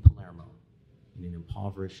in Palermo in an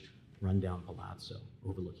impoverished, rundown palazzo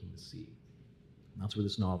overlooking the sea. And that's where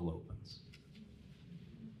this novel opens.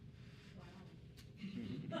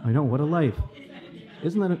 Wow. I know, what a life.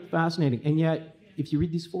 Isn't that fascinating? And yet, if you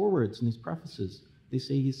read these forewords and these prefaces, they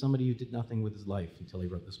say he's somebody who did nothing with his life until he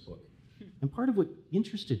wrote this book. And part of what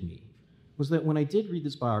interested me was that when I did read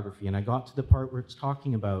this biography and I got to the part where it's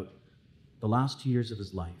talking about the last 2 years of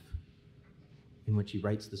his life in which he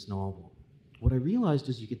writes this novel, what I realized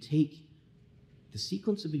is you could take the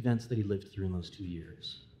sequence of events that he lived through in those 2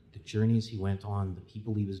 years, the journeys he went on, the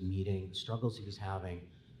people he was meeting, the struggles he was having,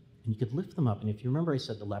 and you could lift them up. And if you remember, I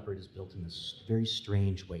said the leopard is built in this very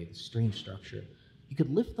strange way, this strange structure. You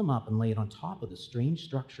could lift them up and lay it on top of the strange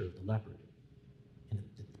structure of the leopard. And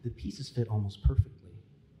the pieces fit almost perfectly.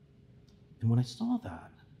 And when I saw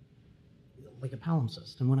that, like a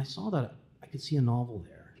palimpsest, and when I saw that, I could see a novel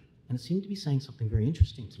there. And it seemed to be saying something very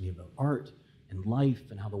interesting to me about art and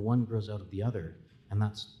life and how the one grows out of the other. And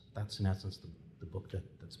that's in essence the book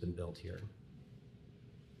that's been built here.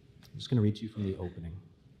 I'm just going to read to you from the opening.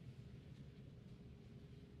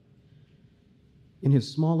 In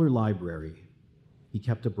his smaller library, he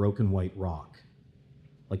kept a broken white rock,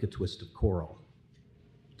 like a twist of coral,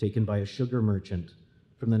 taken by a sugar merchant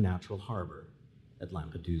from the natural harbor at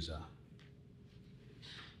Lampedusa.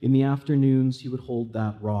 In the afternoons, he would hold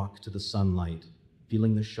that rock to the sunlight,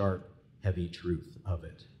 feeling the sharp, heavy truth of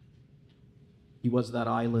it. He was that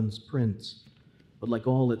island's prince, but like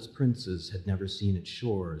all its princes, had never seen its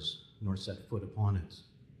shores, nor set foot upon it.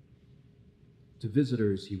 To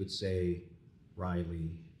visitors, he would say, wryly,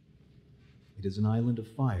 "It is an island of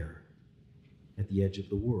fire at the edge of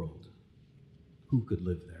the world. Who could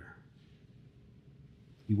live there?"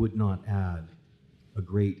 He would not add, "A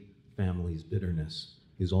great family's bitterness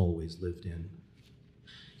is always lived in."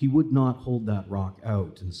 He would not hold that rock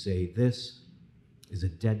out and say, "This is a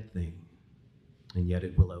dead thing, and yet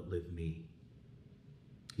it will outlive me."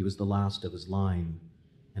 He was the last of his line,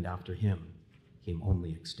 and after him came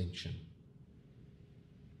only extinction.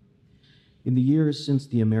 In the years since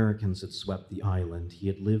the Americans had swept the island, he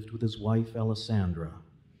had lived with his wife Alessandra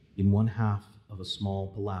in one half of a small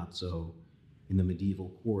palazzo in the medieval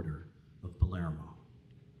quarter of Palermo,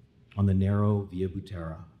 on the narrow Via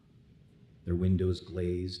Butera, their windows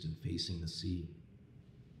glazed and facing the sea.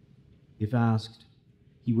 If asked,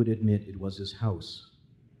 he would admit it was his house,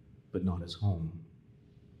 but not his home.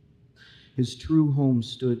 His true home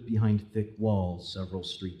stood behind thick walls several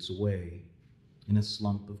streets away, in a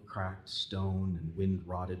slump of cracked stone and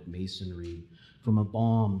wind-rotted masonry from a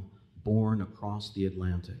bomb borne across the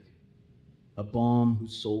Atlantic, a bomb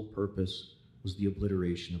whose sole purpose was the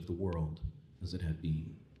obliteration of the world as it had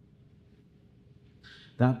been.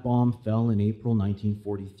 That bomb fell in April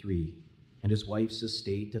 1943, and his wife's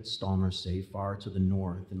estate at Stalmersay, far to the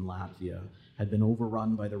north in Latvia, had been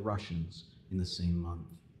overrun by the Russians in the same month.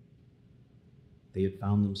 They had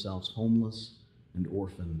found themselves homeless and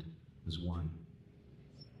orphaned as one.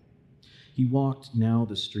 He walked now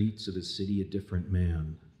the streets of his city a different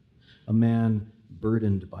man, a man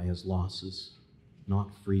burdened by his losses,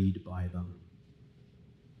 not freed by them.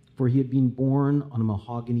 For he had been born on a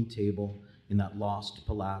mahogany table in that lost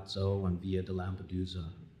palazzo on Via de Lampedusa,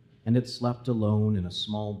 and had slept alone in a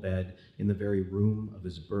small bed in the very room of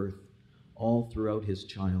his birth all throughout his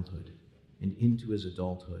childhood and into his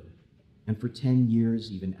adulthood, and for 10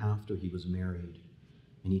 years even after he was married,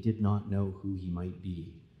 and he did not know who he might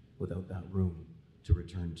be without that room to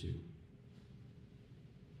return to.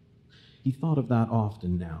 He thought of that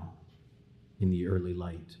often now, in the early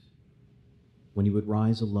light, when he would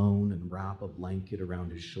rise alone and wrap a blanket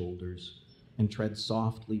around his shoulders and tread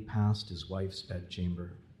softly past his wife's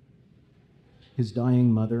bedchamber. His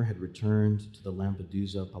dying mother had returned to the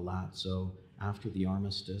Lampedusa Palazzo after the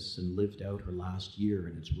armistice and lived out her last year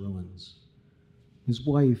in its ruins. His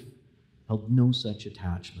wife held no such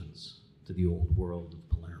attachments to the old world of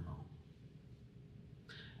Palermo.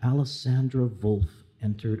 Alessandra Wolff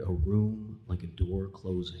entered a room like a door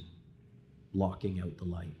closing, blocking out the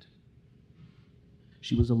light.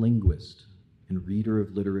 She was a linguist and reader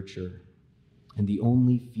of literature and the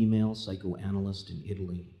only female psychoanalyst in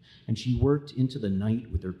Italy, and she worked into the night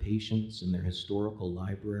with her patients in their historical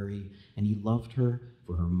library, and he loved her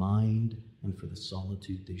for her mind and for the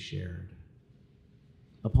solitude they shared.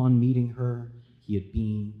 Upon meeting her, he had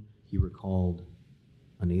been, he recalled,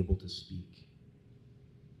 unable to speak.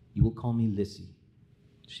 "You will call me Lissy,"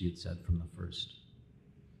 she had said from the first.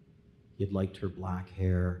 He had liked her black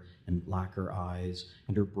hair and blacker eyes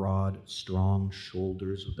and her broad, strong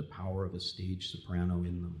shoulders with the power of a stage soprano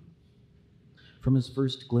in them. From his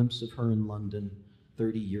first glimpse of her in London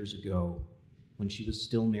 30 years ago, when she was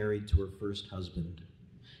still married to her first husband,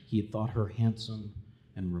 he had thought her handsome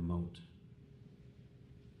and remote.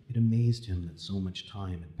 It amazed him that so much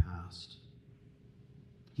time had passed.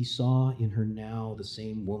 He saw in her now the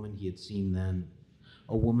same woman he had seen then,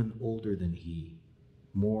 a woman older than he,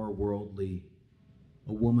 more worldly,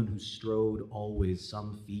 a woman who strode always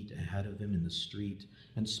some feet ahead of him in the street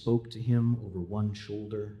and spoke to him over one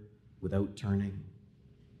shoulder without turning,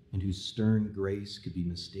 and whose stern grace could be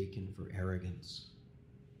mistaken for arrogance.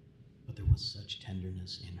 But there was such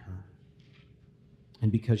tenderness in her.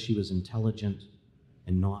 And because she was intelligent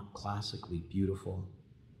and not classically beautiful,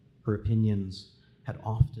 her opinions had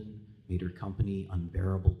often made her company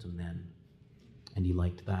unbearable to men, and he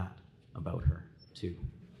liked that about her, too.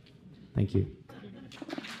 Thank you.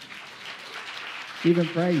 Steven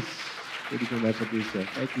Price, City from Lampedusa.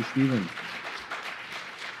 Thank you, Steven.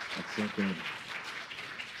 That's so good.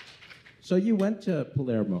 So you went to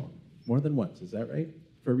Palermo more than once, is that right?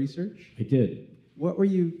 For research? I did. What were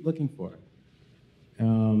you looking for?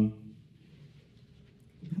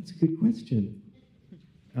 That's a good question.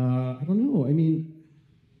 I don't know. I mean,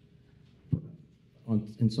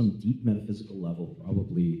 in some deep metaphysical level,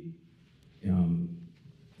 probably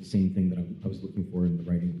the same thing that I was looking for in the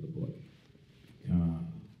writing of the book.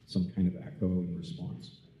 Some kind of echo and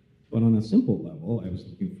response. But on a simple level, I was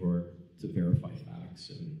looking to verify facts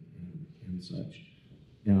and such.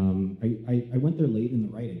 I went there late in the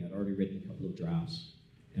writing. I'd already written a couple of drafts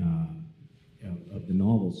of the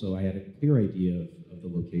novel, so I had a clear idea of the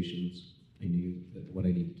locations. I knew what I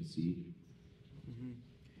needed to see. Mm-hmm.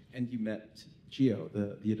 And you met Gio,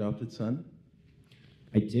 the adopted son?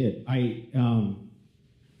 I did.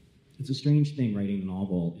 It's a strange thing writing a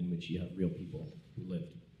novel in which you have real people who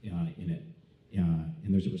lived in it,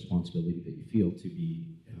 and there's a responsibility that you feel to be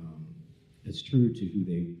as true to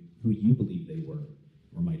who you believe they were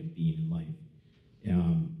or might have been in life.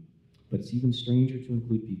 But it's even stranger to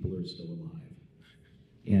include people who are still alive.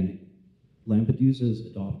 And Lampedusa's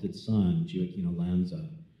adopted son, Gioacchino Lanza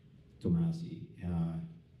Tomasi,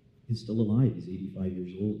 is still alive. He's 85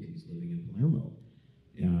 years old. He's living in Palermo.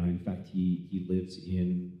 In fact, he lives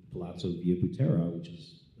in Palazzo Via Butera, which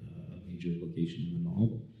is a major location in the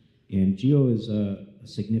novel. And Gio is a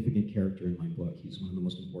significant character in my book. He's one of the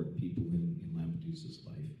most important people in Lampedusa's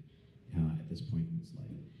life at this point in his life.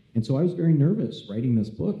 And so I was very nervous writing this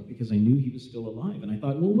book because I knew he was still alive. And I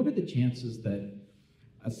thought, well, what are the chances that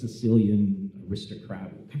a Sicilian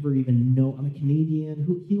aristocrat will ever even know I'm a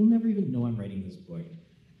Canadian? He'll never even know I'm writing this book.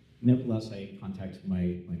 Nevertheless, I contacted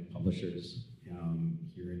my publishers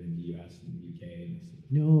here in the US and the UK, and they said,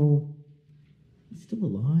 no, he's still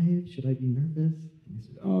alive. Should I be nervous? And I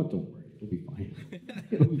said, oh, don't worry, it'll be fine.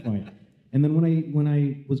 It'll be fine. And then when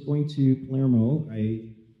I was going to Palermo,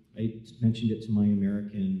 I mentioned it to my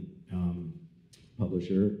American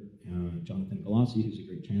publisher, Jonathan Galassi, who's a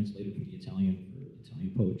great translator from the Italian for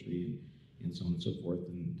Italian poetry and so on and so forth,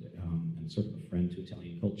 and sort of a friend to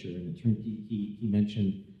Italian culture. And it turned he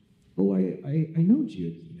mentioned, oh, I know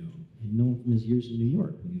Giacchino. I know him from his years in New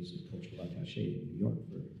York when he was a cultural attaché in New York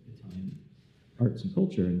for Italian arts and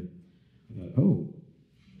culture. And I thought, oh,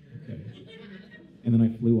 okay. And then I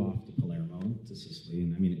flew off to Palermo, to Sicily,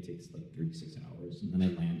 and I mean, it takes like 36 hours. And then I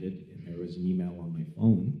landed, and there was an email on my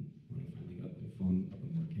phone, when I finally got my phone up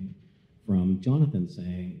and working, from Jonathan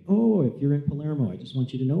saying, oh, if you're in Palermo, I just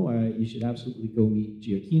want you to know you should absolutely go meet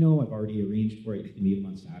Giacchino. I've already arranged for you to meet him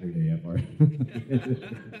on Saturday.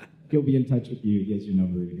 He'll be in touch with you. He has your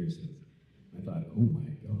number here. I thought, oh my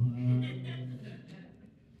God.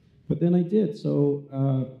 But then I did. So,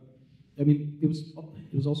 I mean, it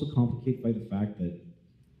was also complicated by the fact that,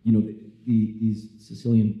 you know, these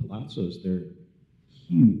Sicilian palazzos, they're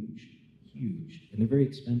huge, and they're very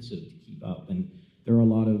expensive to keep up. And there are a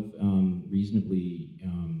lot of reasonably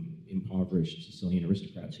impoverished Sicilian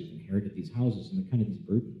aristocrats who've inherited these houses, and they're kind of these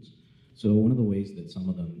burdens. So one of the ways that some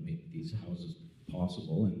of them make these houses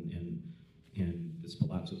possible, and this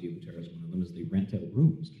Palazzo Piovitera is one of them, is they rent out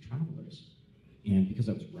rooms to travelers. And because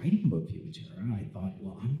I was writing about Piovitera, I thought,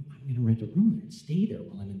 well, I'm going to rent a room there and stay there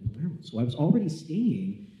while I'm in Palermo. So I was already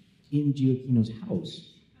staying in Giacchino's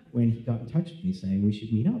house when he got in touch with me saying, we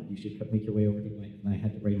should meet up. You should make your way over to Lynn. And I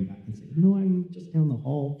had to write him back and say, no, I'm just down the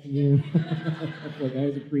hall from you. Like, I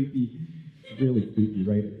was a really creepy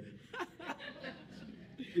writer.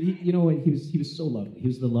 But you know what? He was so lovely. He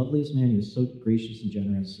was the loveliest man. He was so gracious and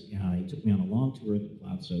generous. He took me on a long tour of the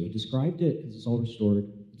Palazzo. He described it, because it's all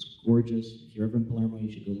restored. It's gorgeous. If you're ever in Palermo,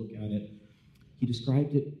 you should go look at it. He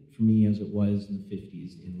described it for me as it was in the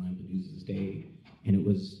 50s in Lampedusa's day, and it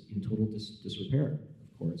was in total disrepair,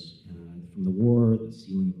 of course. From the war, the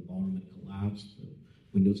ceiling of the ballroom had collapsed. The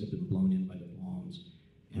windows had been blown in by the bombs.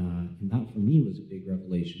 And that, for me, was a big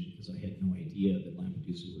revelation, because I had no idea that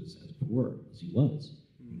Lampedusa was as poor as he was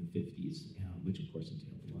in the 50s, which of course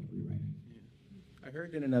entailed a lot of rewriting. Yeah. I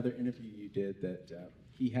heard in another interview you did that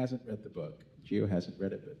he hasn't read the book. Gio hasn't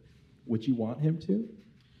read it, but would you want him to?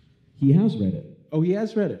 He has read it. Oh, he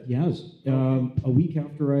has read it? He has. A week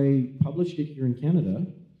after I published it here in Canada,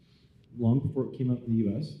 long before it came out in the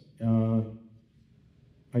US,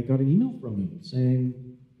 I got an email from him saying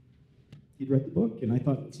he'd read the book, and I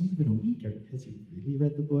thought, it's only been a week. Has he really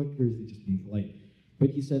read the book, or is he just being polite?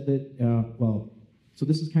 But he said that, well, so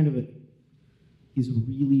this is kind of he's a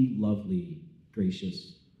really lovely,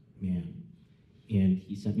 gracious man. And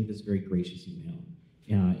he sent me this very gracious email.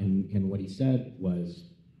 And what he said was,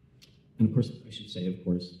 and of course, I should say, of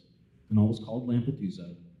course, the novel's called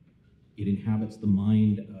Lampedusa. It inhabits the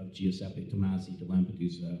mind of Giuseppe Tomasi de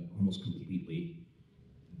Lampedusa almost completely.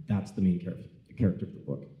 That's the main character of the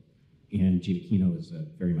book. And Giacchino is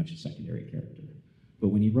very much a secondary character. But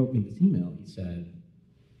when he wrote me this email, he said,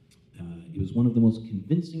 it was one of the most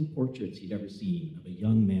convincing portraits he'd ever seen of a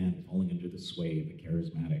young man falling under the sway of a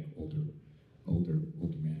charismatic older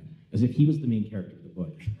man, as if he was the main character of the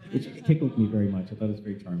book, which tickled me very much. I thought it was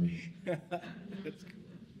very charming. That's cool.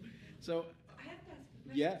 So, I have to ask a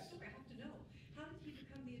question. yes. I have to know, how did he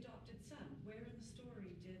become the adopted son? Where in the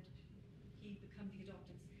story did he become the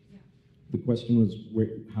adopted son? Yeah. The question was,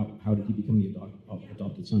 how did he become the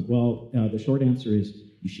adopted son? Well, the short answer is,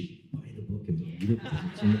 you should buy the book and read it, because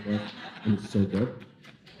it's in the book, and it's so good.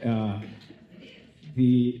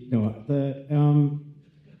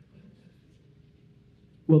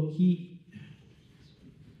 Well,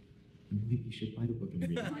 maybe you should buy the book and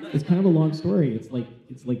read it. It's kind of a long story. It's like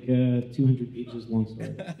 200 pages long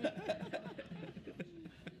story.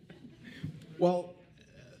 Well,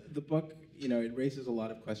 the book, you know, it raises a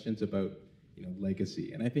lot of questions about, you know,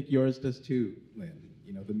 legacy, and I think yours does too, Lynn.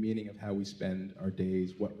 You know, the meaning of how we spend our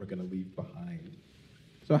days, what we're going to leave behind.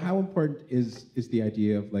 So, how important is the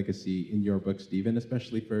idea of legacy in your book, Stephen,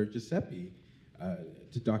 especially for Giuseppe,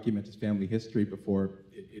 to document his family history before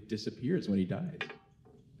it disappears when he dies?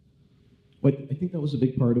 Well, I think that was a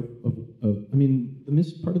big part of I mean,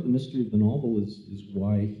 part of the mystery of the novel is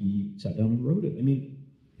why he sat down and wrote it. I mean,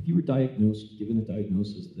 if you were given a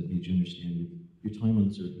diagnosis that made you understand your time on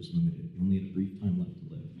this earth was limited, you only had a brief time left to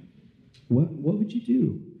live, what would you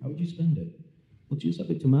do? How would you spend it? Well,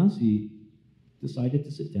 Giuseppe Tomasi decided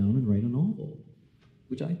to sit down and write a novel,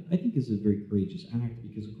 which I think is a very courageous act,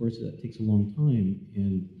 because of course that takes a long time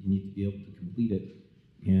and you need to be able to complete it,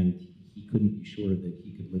 and he couldn't be sure that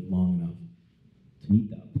he could live long enough to meet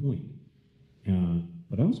that point.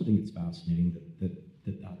 But I also think it's fascinating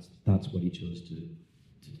that's what he chose to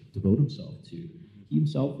devote himself to. He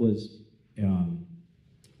himself was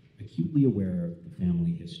acutely aware of the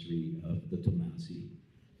family history of the Tomasi.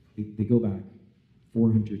 They go back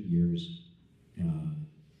 400 years,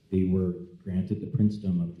 they were granted the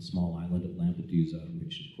princedom of the small island of Lampedusa,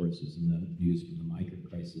 which of course is in the news from the migrant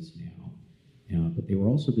crisis now. But they were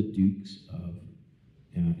also the dukes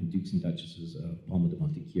and dukes and duchesses of Palma de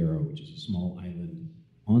Montechiaro, which is a small island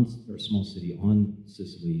or small city on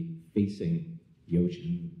Sicily, facing the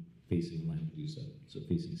ocean, facing Lampedusa, so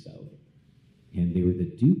facing south. And they were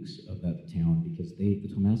the dukes of that town because the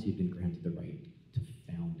Tommasi had been granted the right to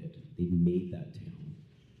found it. They made that town.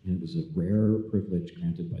 And it was a rare privilege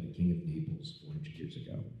granted by the King of Naples 400 years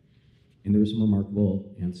ago. And there were some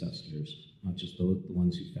remarkable ancestors, not just the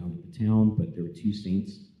ones who founded the town, but there were two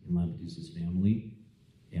saints in Lampedusa's family,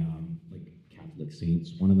 like Catholic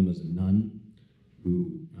saints. One of them was a nun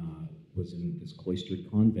who was in this cloistered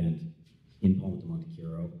convent in Palma de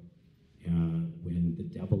Montechiaro when the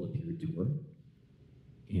devil appeared to her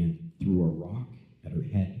and threw a rock at her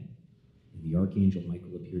head. And the archangel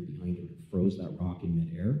Michael appeared behind her and froze that rock in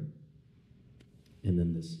midair. And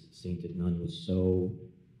then this sainted nun was so,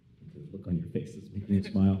 the look on your face is making me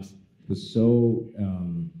smile, was so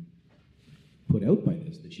put out by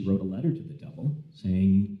this that she wrote a letter to the devil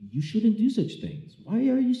saying, "You shouldn't do such things. Why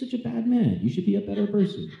are you such a bad man? You should be a better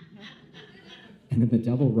person." And then the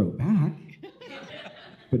devil wrote back,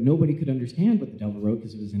 but nobody could understand what the devil wrote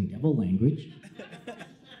because it was in devil language.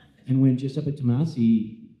 And when Giuseppe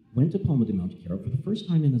Tommasi went to Palma de Montechiaro for the first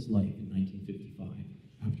time in his life in 1955,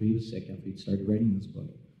 after he was sick, after he'd started writing this book,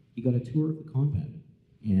 he got a tour of the convent.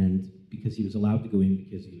 And because he was allowed to go in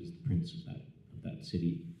because he was the prince of that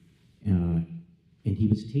city, and he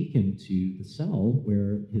was taken to the cell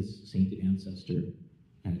where his sainted ancestor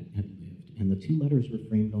had lived. And the two letters were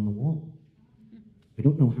framed on the wall. I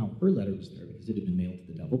don't know how her letter was there because it had been mailed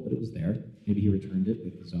to the devil, but it was there. Maybe he returned it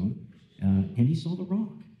with his own. And he saw the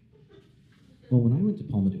rock. Well, when I went to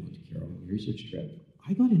Palma de Montechiaro on a research trip,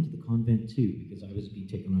 I got into the convent too because I was being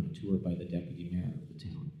taken on a tour by the deputy mayor of the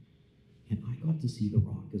town. And I got to see the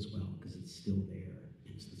rock as well because it's still there.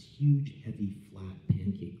 And it's this huge, heavy, flat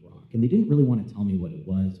pancake rock. And they didn't really want to tell me what it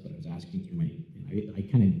was, but I was asking through I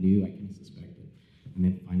kind of knew, I kind of suspected. And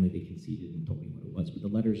then finally they conceded and told me what it was, but the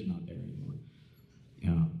letters are not there anymore.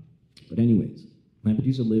 But anyways,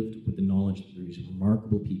 Lampedusa lived with the knowledge that there were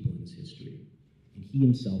remarkable people in his history. And he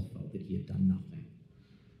himself felt that he had done nothing.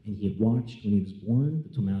 And he had watched, when he was born, the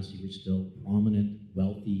Tommasi were still prominent,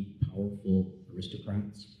 wealthy, powerful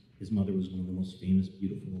aristocrats. His mother was one of the most famous,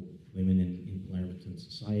 beautiful women in Palermitan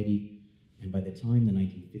society. And by the time the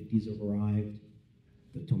 1950s arrived,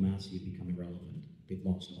 the Tommasi had become irrelevant. They've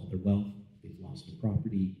lost all their wealth, they've lost their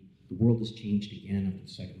property. The world has changed again after the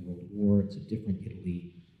Second World War. It's a different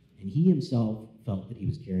Italy. And he himself felt that he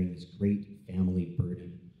was carrying this great family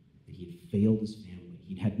burden, that he had failed his family.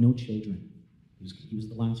 He'd had no children. He was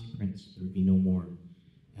the last prince. There would be no more.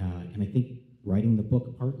 And I think writing the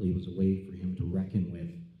book partly was a way for him to reckon with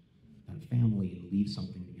that family and leave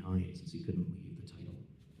something behind since he couldn't leave the title.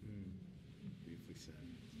 Beautifully said.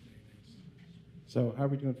 Very nice. So how are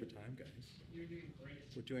we doing for time, guys? You're doing great.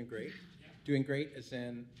 We're doing great? Yeah. Doing great as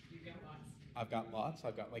in? You've got lots. I've got lots.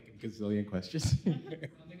 I've got like a gazillion questions. Well,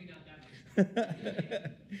 maybe not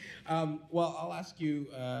that much. Well, I'll ask you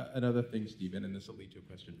another thing, Stephen, and this will lead to a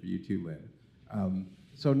question for you too, Lynn.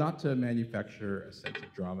 So not to manufacture a sense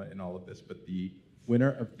of drama in all of this, but the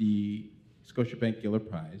winner of the Scotiabank Giller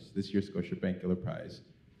Prize, this year's Scotiabank Giller Prize,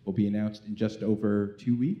 will be announced in just over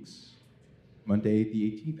 2 weeks, Monday the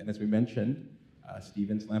 18th. And as we mentioned,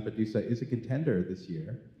 Stephen's Lampedusa is a contender this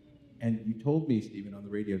year. And you told me, Stephen, on the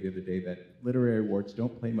radio the other day that literary awards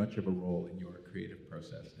don't play much of a role in your creative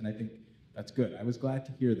process. And I think that's good. I was glad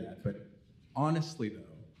to hear that. But honestly,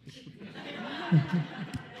 though,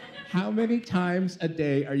 how many times a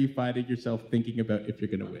day are you finding yourself thinking about if you're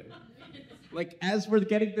going to win? Like, as we're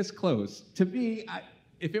getting this close, to me,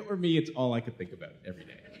 if it were me, it's all I could think about every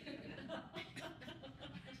day.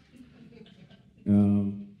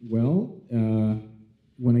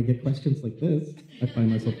 When I get questions like this, I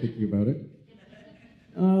find myself thinking about it.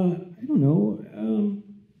 I don't know,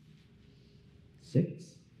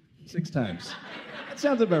 6? 6 times. That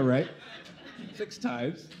sounds about right. 6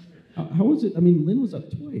 times. How was it? I mean, Lynn was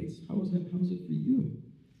up twice. How was it for you?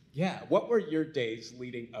 Yeah, what were your days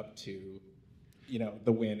leading up to,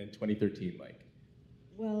 the win in 2013 like?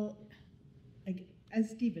 Well, as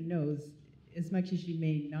Stephen knows, as much as you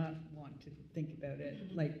may not want to think about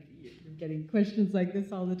it, like you're getting questions like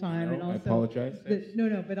this all the time, No, and also I apologize.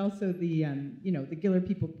 but also the the Giller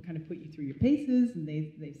people kind of put you through your paces, and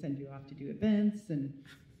they send you off to do events, and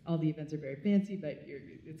all the events are very fancy, but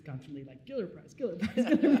it's constantly like Giller Prize, Giller Prize,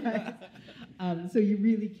 Giller Prize. So you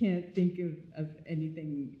really can't think of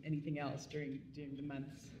anything else during the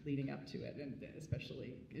months leading up to it, and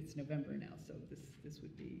especially it's November now, so this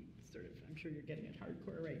would be sort of, I'm sure you're getting it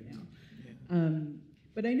hardcore right now. Yeah.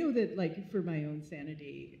 But I know that, like, for my own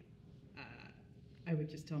sanity, I would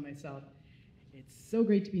just tell myself, it's so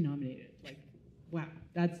great to be nominated. Like, wow,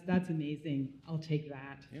 that's amazing. I'll take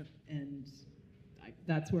that. Yeah. And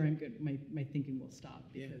that's where I'm good. My thinking will stop,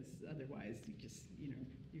 because otherwise you just,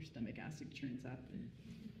 your stomach acid churns up. And,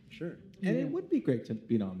 Sure. And it would be great to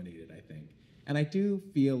be nominated, I think. And I do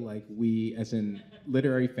feel like we, as in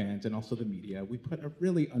literary fans and also the media, we put a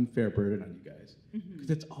really unfair burden on you guys, because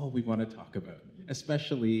it's all we want to talk about,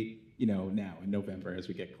 especially, now in November as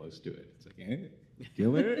we get close to it. It's like,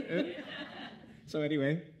 Giller? So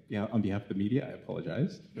anyway, on behalf of the media, I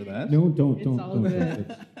apologize for that. No, don't. It's all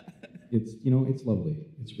good. It's it's lovely.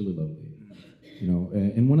 It's really lovely.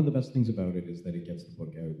 And one of the best things about it is that it gets the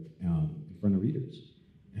book out in front of readers,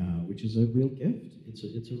 which is a real gift. It's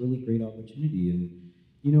a really great opportunity, and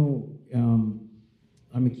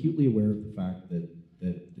I'm acutely aware of the fact that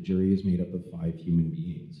the jury is made up of 5 human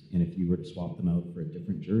beings, and if you were to swap them out for a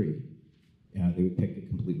different jury, they would pick a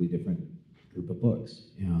completely different group of books.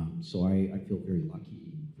 So I feel very lucky,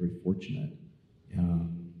 very fortunate,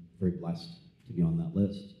 very blessed to be on that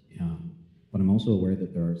list. But I'm also aware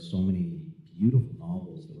that there are so many beautiful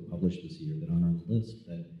novels that were published this year that aren't on the list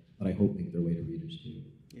that I hope make their way to readers too.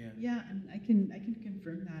 Yeah, and I can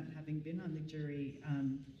confirm that, having been on the jury.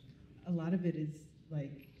 A lot of it is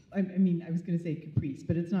like, I mean, I was going to say caprice,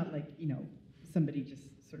 but it's not like, somebody just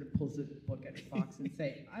sort of pulls a book out of a box and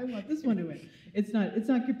say, I want this one to win. It's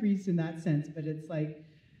not caprice in that sense, but it's like,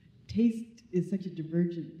 taste is such a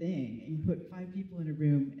divergent thing, and you put 5 people in a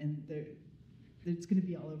room, and it's going to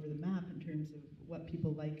be all over the map in terms of what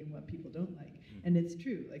people like and what people don't like. And it's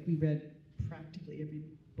true. Like, we read practically every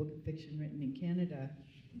book of fiction written in Canada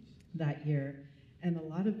that year, and a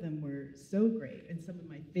lot of them were so great, and some of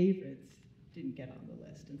my favorites didn't get on the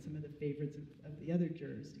list, and some of the favorites of the other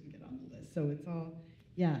jurors didn't get on the list. So it's all,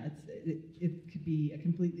 it could be a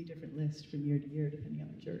completely different list from year to year depending on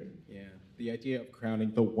the jury. Yeah, the idea of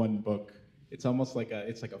crowning the one book, it's almost like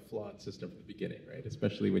a flawed system from the beginning, right?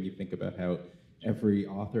 Especially when you think about how every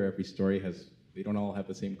author, every story they don't all have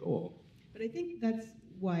the same goal. But I think that's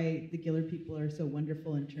why the Giller people are so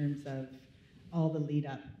wonderful in terms of all the lead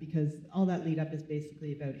up, because all that lead up is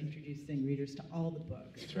basically about introducing readers to all the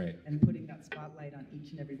books. That's right. And putting that spotlight on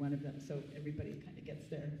each and every one of them, so everybody kind of gets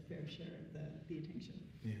their fair share of the attention.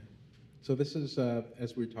 Yeah. So this is,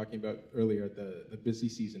 as we were talking about earlier, the busy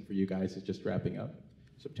season for you guys is just wrapping up.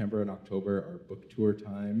 September and October are book tour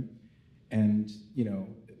time. And,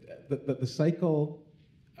 the cycle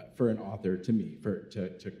for an author, to me,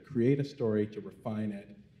 to create a story, to refine it,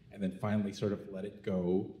 and then finally sort of let it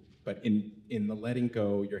go. But in the letting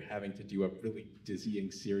go, you're having to do a really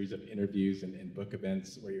dizzying series of interviews and book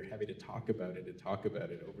events where you're having to talk about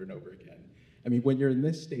it over and over again. I mean, when you're in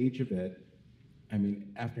this stage of it, I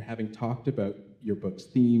mean, after having talked about your book's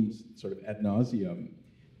themes sort of ad nauseum,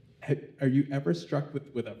 are you ever struck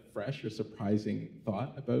with a fresh or surprising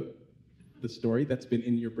thought about the story that's been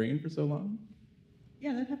in your brain for so long?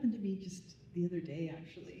 Yeah, that happened to me just the other day,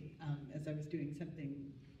 actually, as I was doing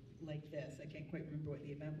something like this. I can't quite remember what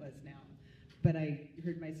the event was now, but I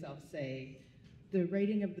heard myself say, the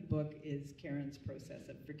writing of the book is Karen's process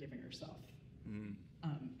of forgiving herself.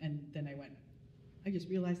 And then I went, I just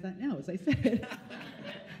realized that now as I said it.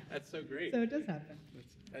 That's so great. So it does happen.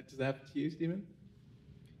 Does that happen to you, Stephen?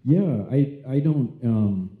 Yeah, I don't,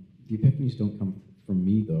 the epiphanies don't come from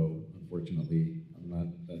me though, unfortunately.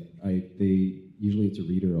 Usually it's a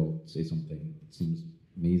reader will say something that seems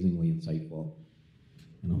amazingly insightful,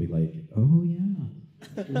 and I'll be like, oh yeah.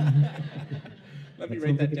 Let me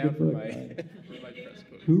write that down for my press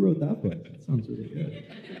quote. Who wrote that book? That sounds really good.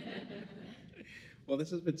 Well, this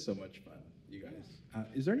has been so much fun, you guys.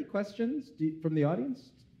 Is there any questions from the audience?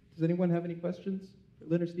 Does anyone have any questions for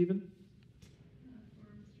Lynn or Stephen? For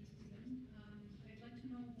Mr. Steven, I'd like to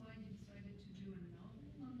know why you decided to do a novel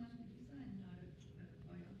on Lana Medusa and not a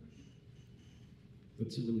biography.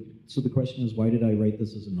 So the question is, why did I write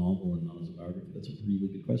this as a novel and not as a biography? That's a really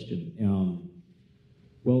good question.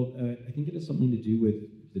 I think it has something to do with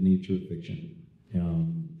the nature of fiction,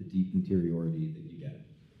 the deep interiority that you get.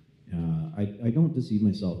 I don't deceive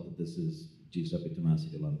myself that this is Giuseppe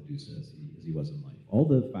Tomasi de Lampedusa as he was in life. All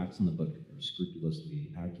the facts in the book are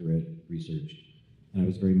scrupulously accurate, researched, and I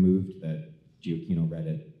was very moved that Gioacchino read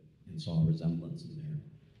it and saw a resemblance in there,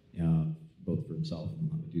 both for himself and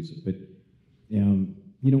Lampedusa. But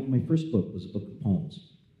my first book was a book of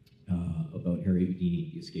poems, about Harry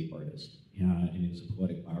Houdini, the escape artist, and it was a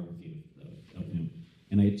poetic biography of him.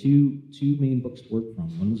 And I had two main books to work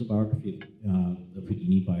from. One was a biography of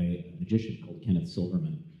Houdini by a magician called Kenneth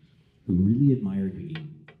Silverman, who really admired Houdini.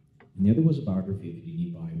 And the other was a biography of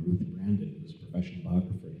Houdini by Ruth Brandon, who was a professional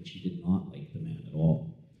biographer, and she did not like the man at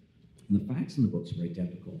all. And the facts in the books were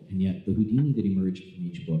identical, and yet the Houdini that emerged from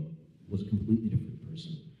each book was a completely different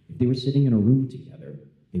person. If they were sitting in a room together,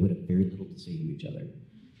 they would have very little to say to each other.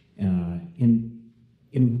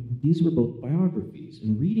 And these were both biographies.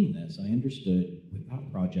 And reading this, I understood with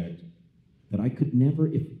that project that I could never,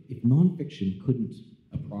 if nonfiction couldn't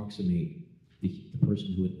approximate the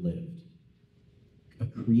person who had lived, a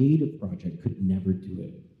creative project could never do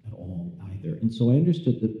it at all either. And so I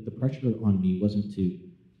understood that the pressure on me wasn't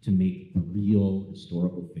to make the real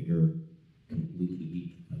historical figure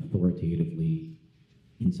completely authoritatively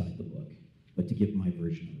inside the book, but to give my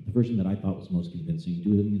version, the version that I thought was most convincing,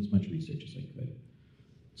 doing as much research as I could.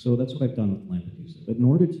 So that's what I've done with Lampedusa. But in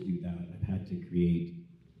order to do that, I've had to create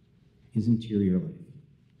his interior life.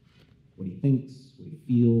 What he thinks, what he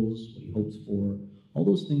feels, what he hopes for, all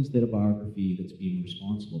those things that a biography that's being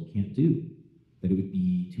responsible can't do, that it would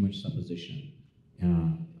be too much supposition.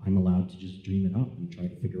 I'm allowed to just dream it up and try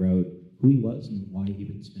to figure out who he was and why he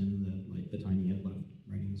would spend the time he had left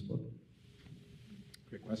writing this book.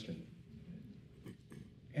 Great question.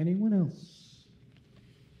 Anyone else?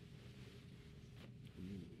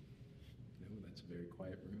 No, that's a very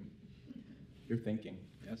quiet room. You're thinking,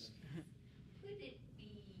 yes? Would it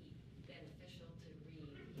be beneficial to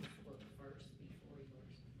read his book first before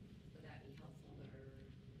yours? Would that be helpful to her?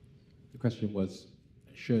 The question was,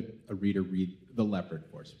 should a reader read The Leopard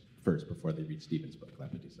first before they read Steven's book,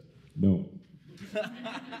 Lampedusa? No.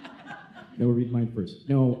 No, read mine first.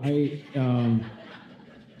 No,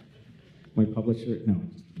 my publisher, no,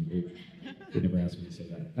 they never asked me to say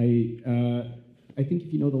that. I think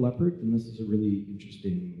if you know The Leopard, then this is a really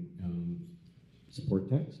interesting support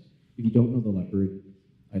text. If you don't know The Leopard,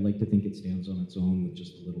 I like to think it stands on its own with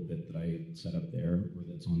just a little bit that I set up there, or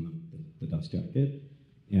that's on the dust jacket.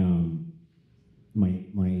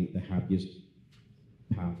 The happiest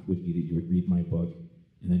path would be that you would read my book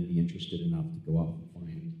and then be interested enough to go off and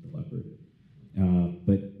find The Leopard.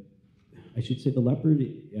 But I should say The Leopard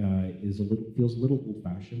feels a little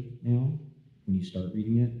old-fashioned now when you start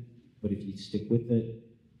reading it, but if you stick with it,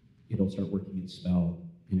 it'll start working its spell,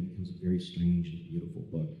 and it becomes a very strange and beautiful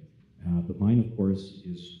book. But mine, of course,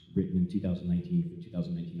 is written in 2019 for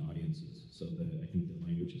 2019 audiences, so I think the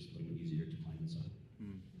language is a little easier to find inside.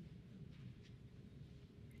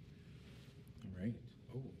 All right.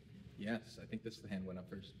 Oh, yes, I think the hand went up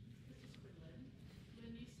first. This is for Lynn.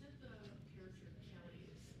 Lynn, you said the character Kelly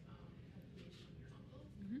is based on your uncle.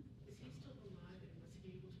 Is he still alive, and was he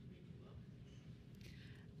able to read the book?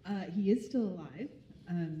 He is still alive.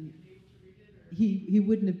 Able to read it, or? He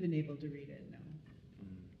wouldn't have been able to read it, no.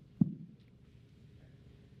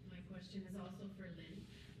 My question is also for Lynn.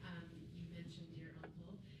 You mentioned your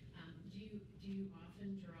uncle. Do you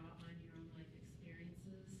often draw on your own life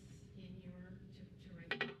experiences to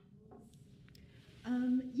write novels?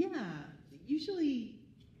 Yeah, usually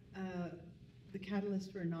the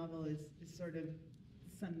catalyst for a novel is sort of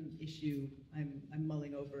some issue I'm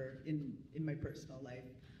mulling over in my personal life.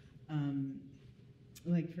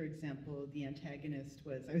 Like, for example, the antagonist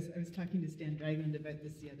was, I was talking to Stan Dragland about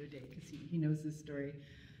this the other day because he knows this story.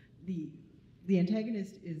 The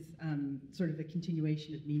antagonist is sort of a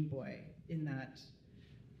continuation of Mean Boy in that,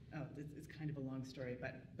 it's kind of a long story,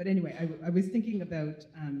 but anyway, I was thinking about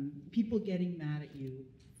people getting mad at you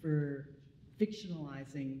for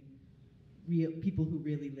fictionalizing real people who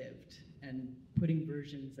really lived and putting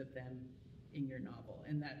versions of them in your novel.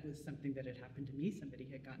 And that was something that had happened to me. Somebody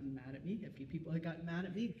had gotten mad at me. A few people had gotten mad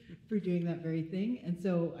at me for doing that very thing. And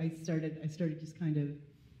so I started just kind of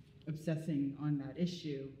obsessing on that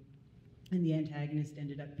issue. And the antagonist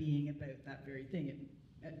ended up being about that very thing. It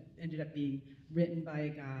ended up being written by a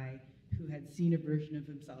guy who had seen a version of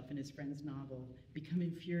himself in his friend's novel, become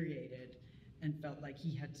infuriated, and felt like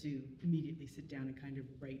he had to immediately sit down and kind of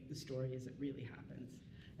write the story as it really happens.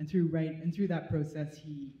 And through that process,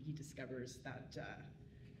 he discovers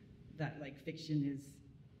that like fiction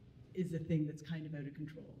is a thing that's kind of out of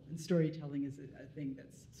control, and storytelling is a thing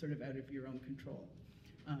that's sort of out of your own control,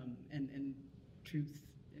 and truth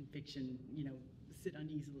and fiction, sit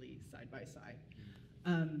uneasily side by side.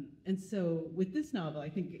 And so with this novel, I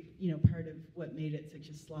think part of what made it such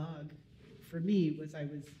a slog for me was I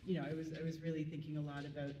was really thinking a lot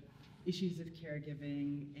about issues of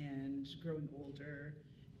caregiving and growing older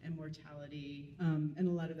and mortality, and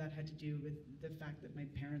a lot of that had to do with the fact that my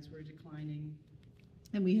parents were declining,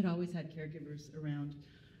 And we had always had caregivers around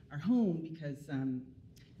our home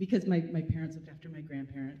because my parents looked after my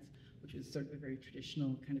grandparents, which was sort of a very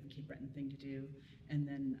traditional kind of Cape Breton thing to do. And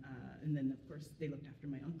then of course, they looked after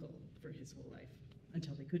my uncle for his whole life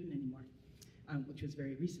until they couldn't anymore, which was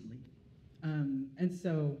very recently. And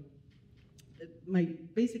so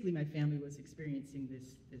basically my family was experiencing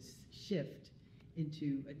this shift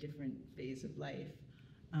into a different phase of life.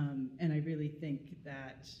 And I really think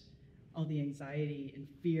that all the anxiety and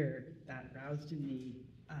fear that roused in me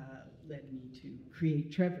led me to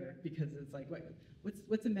create Trevor, because it's like,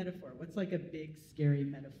 what's a metaphor? What's like a big, scary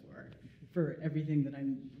metaphor for everything that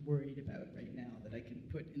I'm worried about right now that I can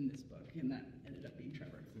put in this book? And that ended up being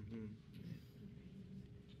Trevor. Mm-hmm.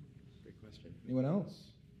 Great question. Anyone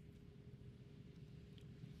else?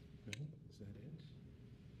 No? Is that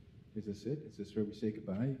it? Is this it? Is this where we say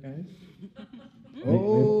goodbye, you guys?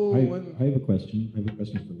 I have a question. I have a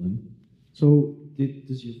question for Lynn. So,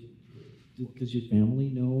 does your family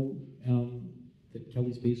know that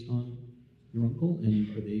Kelly's based on your uncle, and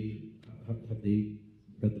have they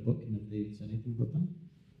read the book, and have they said anything about that?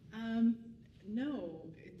 No,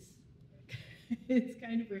 it's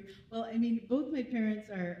kind of weird. Well, I mean, both my parents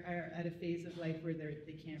are at a phase of life where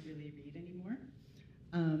they can't really read anymore.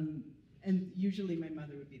 And usually my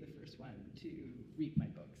mother would be the first one to read my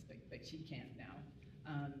books, but she can't now.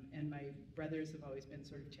 And my brothers have always been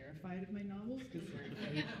sort of terrified of my novels because they're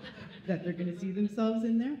afraid that they're going to see themselves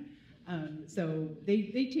in there. So they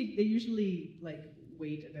usually like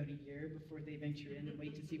wait about a year before they venture in and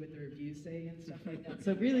wait to see what the reviews say and stuff like that.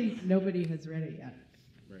 So really, nobody has read it yet.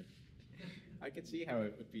 Right. I could see how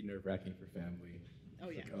it would be nerve-wracking for family. Oh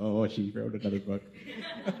yeah. Like, oh, she wrote another book.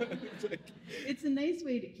 It's a nice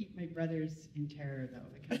way to keep my brothers in terror,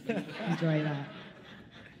 though. I kind of enjoy that.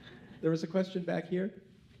 There was a question back here.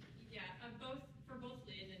 Yeah, for both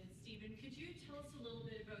Lynn and Steven, could you tell us a little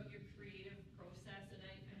bit about your creative process? And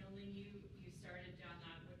I know, Lynn, you started down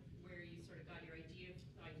that where you sort of got your ideas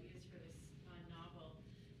for this novel.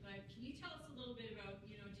 But can you tell us a little bit about, do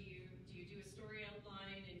you do a story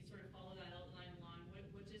outline and sort of follow that outline along?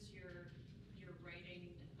 What does your writing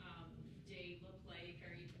day look like?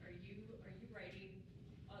 Are you writing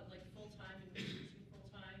like full time and teaching full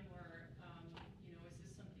time, or is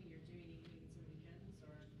this something you're doing evenings and weekends,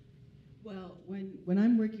 or? Well, when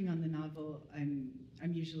I'm working on the novel,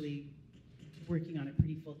 I'm usually working on it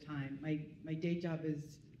pretty full time. My day job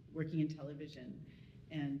is working in television,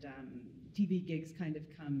 and TV gigs kind of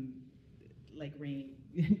come like rain.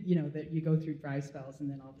 That you go through dry spells, and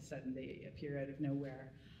then all of a sudden they appear out of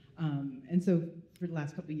nowhere. And so for the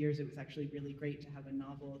last couple of years, it was actually really great to have a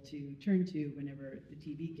novel to turn to whenever the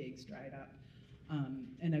TV gigs dried up.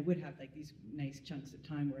 And I would have like these nice chunks of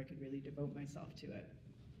time where I could really devote myself to it.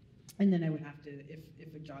 And then I would have to,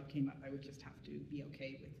 if a job came up, I would just have to be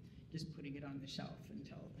okay with just putting it on the shelf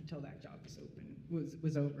until that job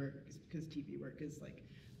was over, because TV work is like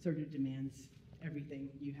sort of demands everything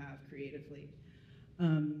you have creatively.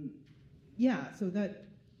 So that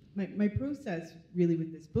my process really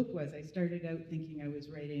with this book was, I started out thinking I was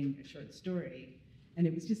writing a short story, and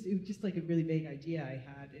it was just like a really vague idea I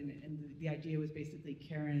had, and the idea was basically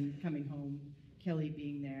Karen coming home, Kelly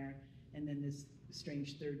being there, and then this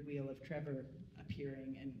strange third wheel of Trevor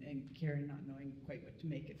appearing, and Karen not knowing quite what to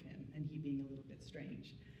make of him, and he being a little bit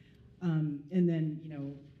strange. And then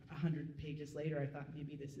 100 pages later, I thought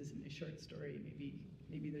maybe this isn't a short story,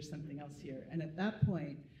 maybe there's something else here. And at that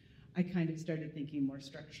point, I kind of started thinking more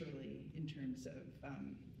structurally in terms of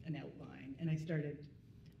an outline. And I started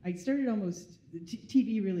almost,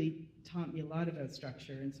 TV really taught me a lot about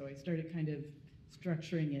structure, and so I started kind of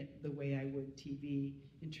structuring it the way I would TV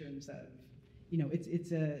in terms of,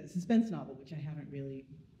 it's a suspense novel, which I haven't really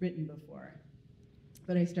written before.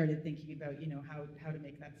 But I started thinking about, how to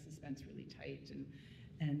make that suspense really tight,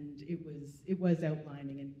 and it was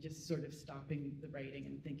outlining and just sort of stopping the writing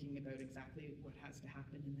and thinking about exactly what has to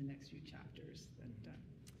happen in the next few chapters.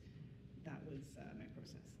 That was my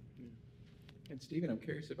process. And Steven, I'm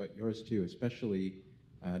curious about yours too, especially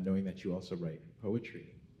knowing that you also write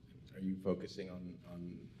poetry. Are you focusing on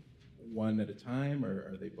one at a time, or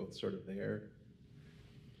are they both sort of there?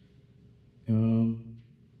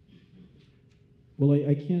 Well,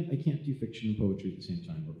 I can't do fiction and poetry at the same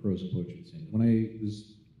time, or prose and poetry at the same time. When I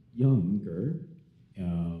was younger,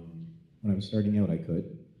 when I was starting out, I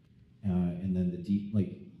could. And then the deep,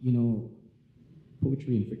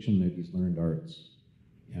 poetry and fiction, they're these learned arts.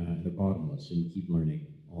 They're bottomless, and you keep learning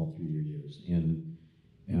all through your years. And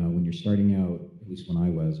when you're starting out, at least when I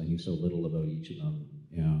was, I knew so little about each of them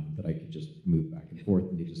that I could just move back and forth,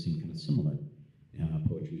 and they just seemed kind of similar.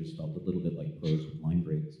 Poetry just felt a little bit like prose with line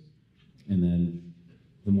breaks. And then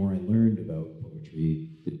the more I learned about poetry,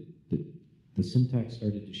 the syntax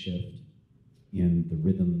started to shift, and the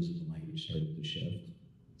rhythms of the language started to shift.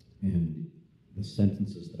 And the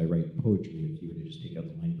sentences that I write in poetry, if you were to just take out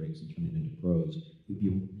the line breaks and turn it into prose, it would be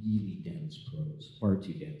a really dense prose, far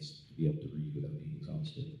too dense to be able to read without being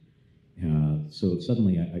exhausted. So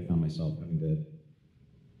suddenly I found myself having to,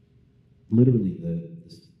 literally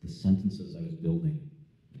the sentences I was building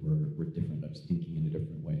were different. I was thinking in a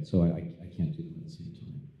different way. So I can't do them at the same time.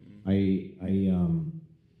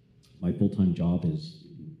 My full-time job is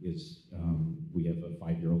we have a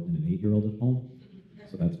 5-year-old and an 8-year-old at home.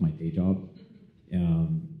 So that's my day job.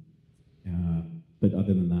 But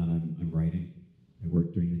other than that, I'm writing. I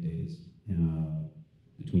work during the days.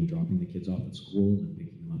 Between dropping the kids off at school and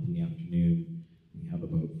picking them up in the afternoon, we have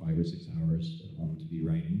about 5 or 6 hours at home to be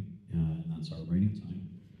writing, and that's our writing time.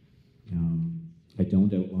 I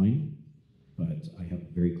don't outline, but I have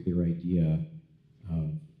a very clear idea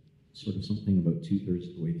of sort of something about 2/3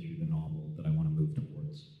 of the way through the novel that I want to move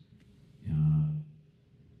towards.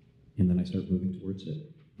 And then I start moving towards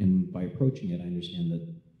it. And by approaching it, I understand that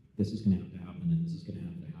this is going to have to happen, and this is going to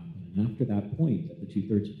have to happen. And after that point, at the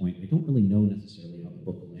 2/3 point, I don't really know necessarily how the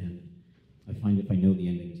book will end. I find if I know the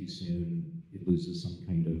ending too soon, it loses some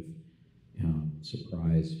kind of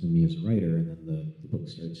surprise for me as a writer, and then the book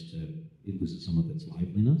it loses some of its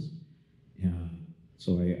liveliness.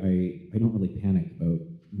 So I don't really panic about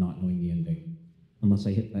not knowing the ending. Unless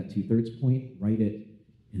I hit that 2/3 point, write it,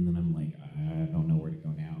 and then I'm like, I don't know where to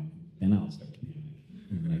go now. Then I'll start to panic,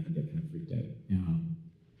 and then I can get kind of freaked out.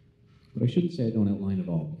 But I shouldn't say I don't outline at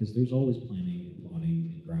all, because there's always planning and plotting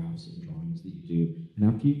and graphs and drawings that you do. And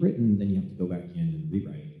after you've written, then you have to go back in and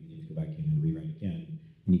rewrite, and you have to go back in and rewrite again.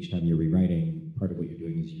 And each time you're rewriting, part of what you're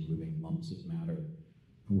doing is you're moving lumps of matter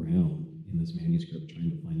around in this manuscript,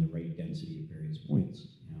 trying to find the right density at various points,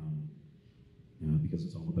 because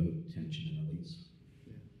it's all about tension and release.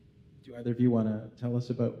 Yeah. Do either of you want to tell us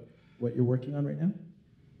about what you're working on right now?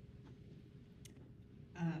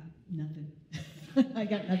 Nothing. I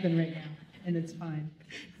got nothing right now, and it's fine.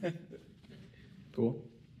 Cool.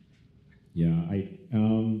 Yeah,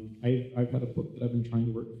 I've had a book that I've been trying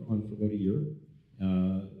to work on for about a year,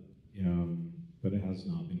 but it has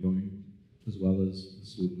not been going as well as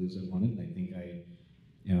smoothly as I wanted. I think I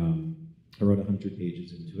wrote 100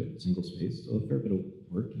 pages into it, single space, so a fair bit of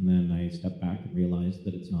work, and then I stepped back and realized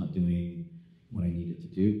that it's not doing what I needed to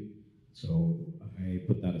do. So I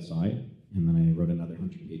put that aside, and then I wrote another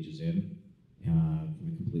 100 pages in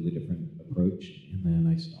from a completely different approach, and then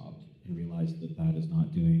I stopped and realized that that is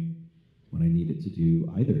not doing what I needed to do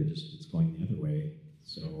either, just it's going the other way.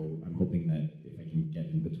 So I'm hoping that if I can get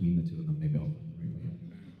in between the two of them, maybe I'll find the right way.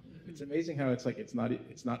 It's amazing how it's like it's not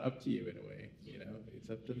up to you in a way, it's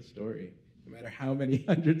up to the story, no matter how many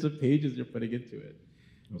hundreds of pages you're putting into it.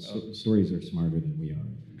 Well, stories are smarter than we are.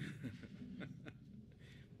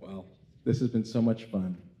 Well, this has been so much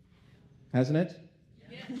fun, hasn't it?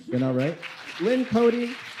 Yes. Been all right? Lynn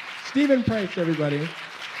Coady Steven Price, everybody.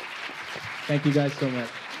 Thank you guys so much.